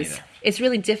 because it's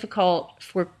really difficult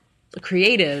for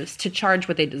creatives to charge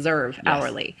what they deserve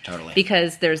hourly. Totally.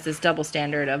 Because there's this double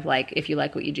standard of like, if you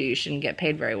like what you do, you shouldn't get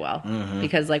paid very well.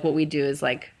 Because like what we do is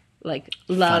like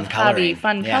love, hobby,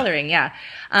 fun coloring. Yeah.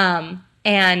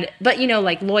 But you know,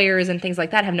 like lawyers and things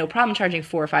like that have no problem charging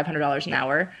 $400 or $500 an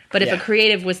hour. But if a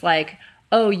creative was like,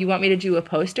 oh, you want me to do a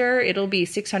poster? It'll be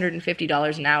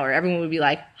 $650 an hour. Everyone would be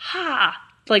like, ha,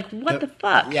 like what the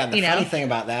fuck? Yeah. The funny thing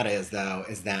about that is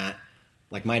that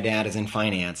like my dad is in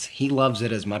finance. He loves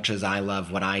it as much as I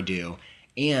love what I do.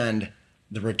 And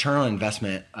the return on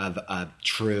investment of a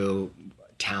true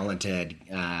talented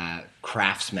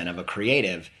craftsman, of a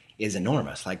creative, is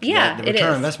enormous. Like the return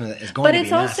on investment is going to be massive.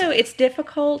 But it's also, it's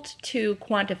difficult to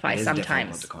quantify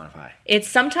sometimes. Difficult to quantify.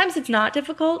 Sometimes it's not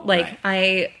difficult. Like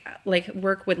I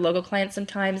work with logo clients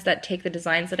sometimes that take the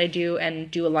designs that I do and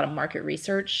do a lot of market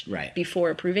research before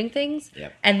approving things.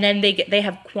 Yep. And then they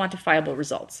have quantifiable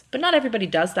results. But not everybody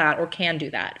does that or can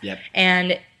do that. Yep.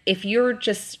 And if you're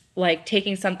just like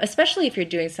taking especially if you're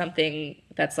doing something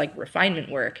that's like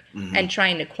refinement work and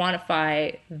trying to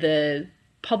quantify the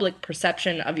public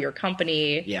perception of your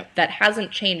company that hasn't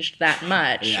changed that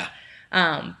much,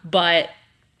 but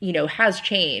you know has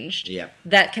changed.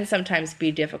 That can sometimes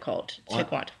be difficult to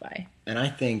quantify. And I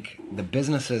think the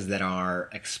businesses that are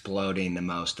exploding the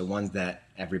most, the ones that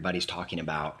everybody's talking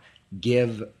about,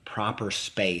 give proper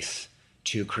space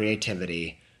to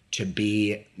creativity to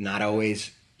be not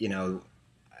always, you know,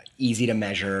 easy to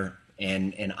measure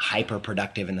and hyper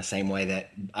productive in the same way that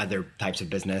other types of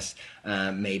business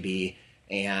may be.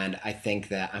 And I think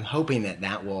that I'm hoping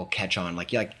that will catch on,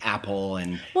 like Apple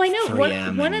and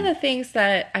 3M. One of the things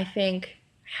that I think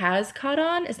has caught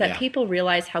on is that people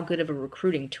realize how good of a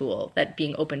recruiting tool that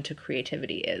being open to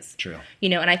creativity is. True. You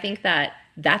know, and I think that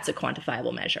that's a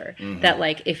quantifiable measure. That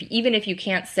like even if you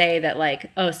can't say that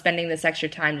like, oh, spending this extra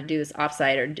time to do this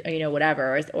offsite or you know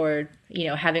whatever, or you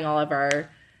know having all of our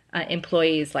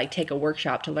employees like take a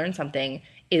workshop to learn something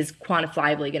is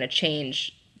quantifiably going to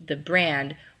change the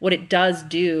brand. What it does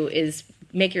do is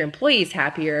make your employees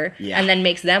happier and then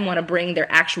makes them want to bring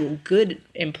their actual good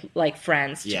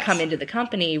friends to come into the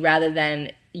company rather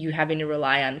than you having to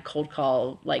rely on cold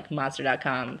call like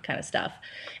monster.com kind of stuff.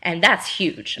 And that's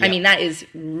huge. I mean, that is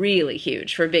really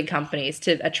huge for big companies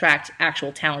to attract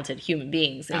actual talented human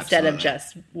beings instead of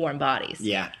just warm bodies.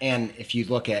 Yeah. And if you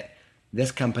look at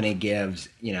this company gives,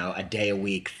 you know, a day a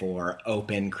week for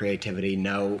open creativity,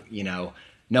 no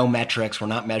metrics, we're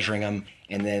not measuring them.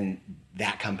 And then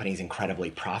that company is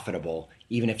incredibly profitable,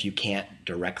 even if you can't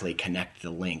directly connect the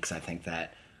links. I think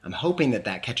that I'm hoping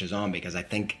that catches on because I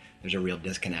think there's a real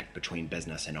disconnect between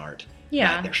business and art.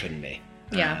 Yeah. There shouldn't be.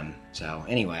 Yeah. So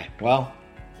anyway, well,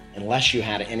 unless you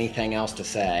had anything else to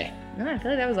say. No, I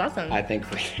feel like that was awesome. I think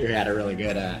we had a really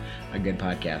good,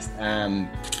 podcast.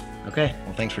 Okay.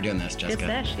 Well, thanks for doing this, Jessica. Good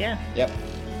sesh, yeah. Yep.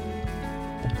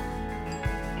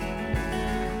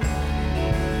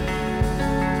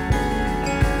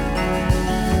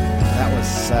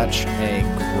 Such a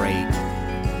great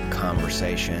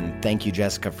conversation. Thank you,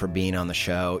 Jessica, for being on the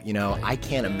show. You know, I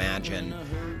can't imagine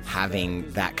having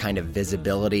that kind of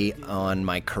visibility on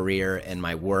my career and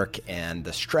my work and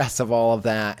the stress of all of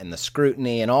that and the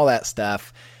scrutiny and all that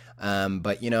stuff.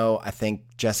 But, you know, I think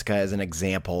Jessica is an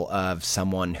example of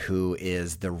someone who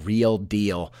is the real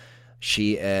deal.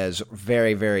 She is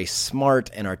very, very smart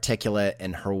and articulate,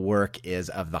 and her work is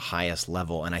of the highest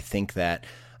level. And I think that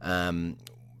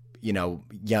you know,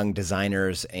 young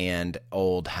designers and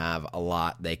old have a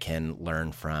lot they can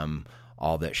learn from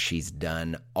all that she's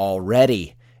done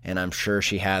already. And I'm sure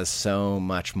she has so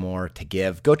much more to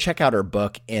give. Go check out her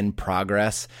book, In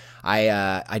Progress.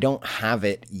 I don't have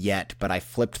it yet, but I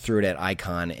flipped through it at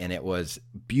Icon, and it was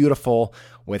beautiful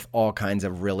with all kinds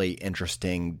of really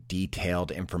interesting,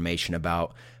 detailed information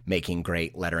about making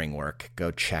great lettering work. Go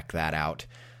check that out.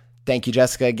 Thank you,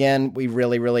 Jessica, again. We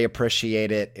really, really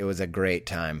appreciate it. It was a great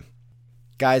time.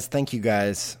 Guys, thank you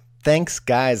guys. Thanks,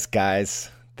 guys.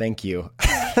 Thank you.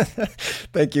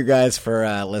 Thank you guys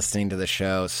for listening to the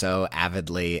show so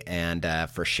avidly and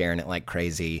for sharing it like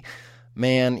crazy.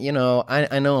 Man, you know,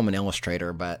 I know I'm an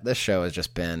illustrator, but this show has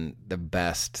just been the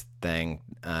best thing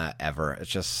ever. It's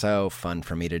just so fun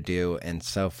for me to do and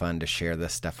so fun to share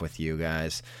this stuff with you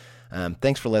guys.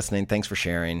 Thanks for listening. Thanks for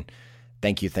sharing.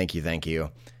 Thank you.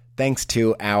 Thanks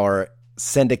to our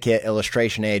syndicate,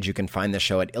 Illustration Age. You can find the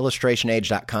show at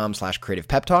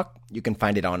illustrationage.com/creativepeptalk. You can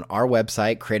find it on our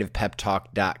website,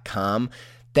 creativepeptalk.com.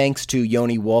 Thanks to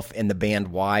Yoni Wolf and the band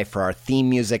Y for our theme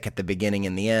music at the beginning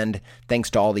and the end.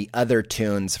 Thanks to all the other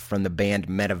tunes from the band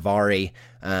Metavari,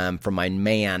 from my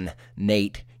man,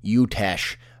 Nate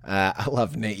Utesh. I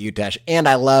love Nate Utesh, and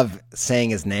I love saying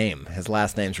his name. His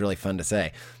last name's really fun to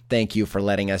say. thank you for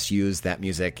letting us use that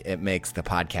music. It makes the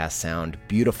podcast sound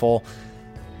beautiful.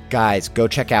 Guys, go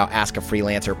check out Ask a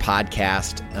Freelancer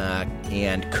podcast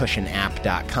and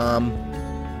cushionapp.com.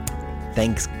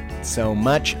 Thanks so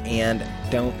much, and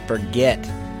don't forget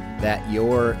that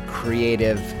your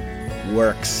creative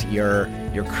works, your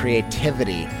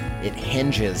creativity, it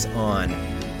hinges on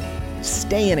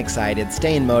staying excited,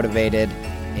 staying motivated,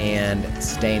 and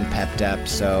staying pepped up.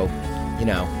 So,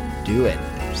 do it.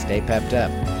 Stay pepped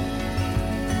up.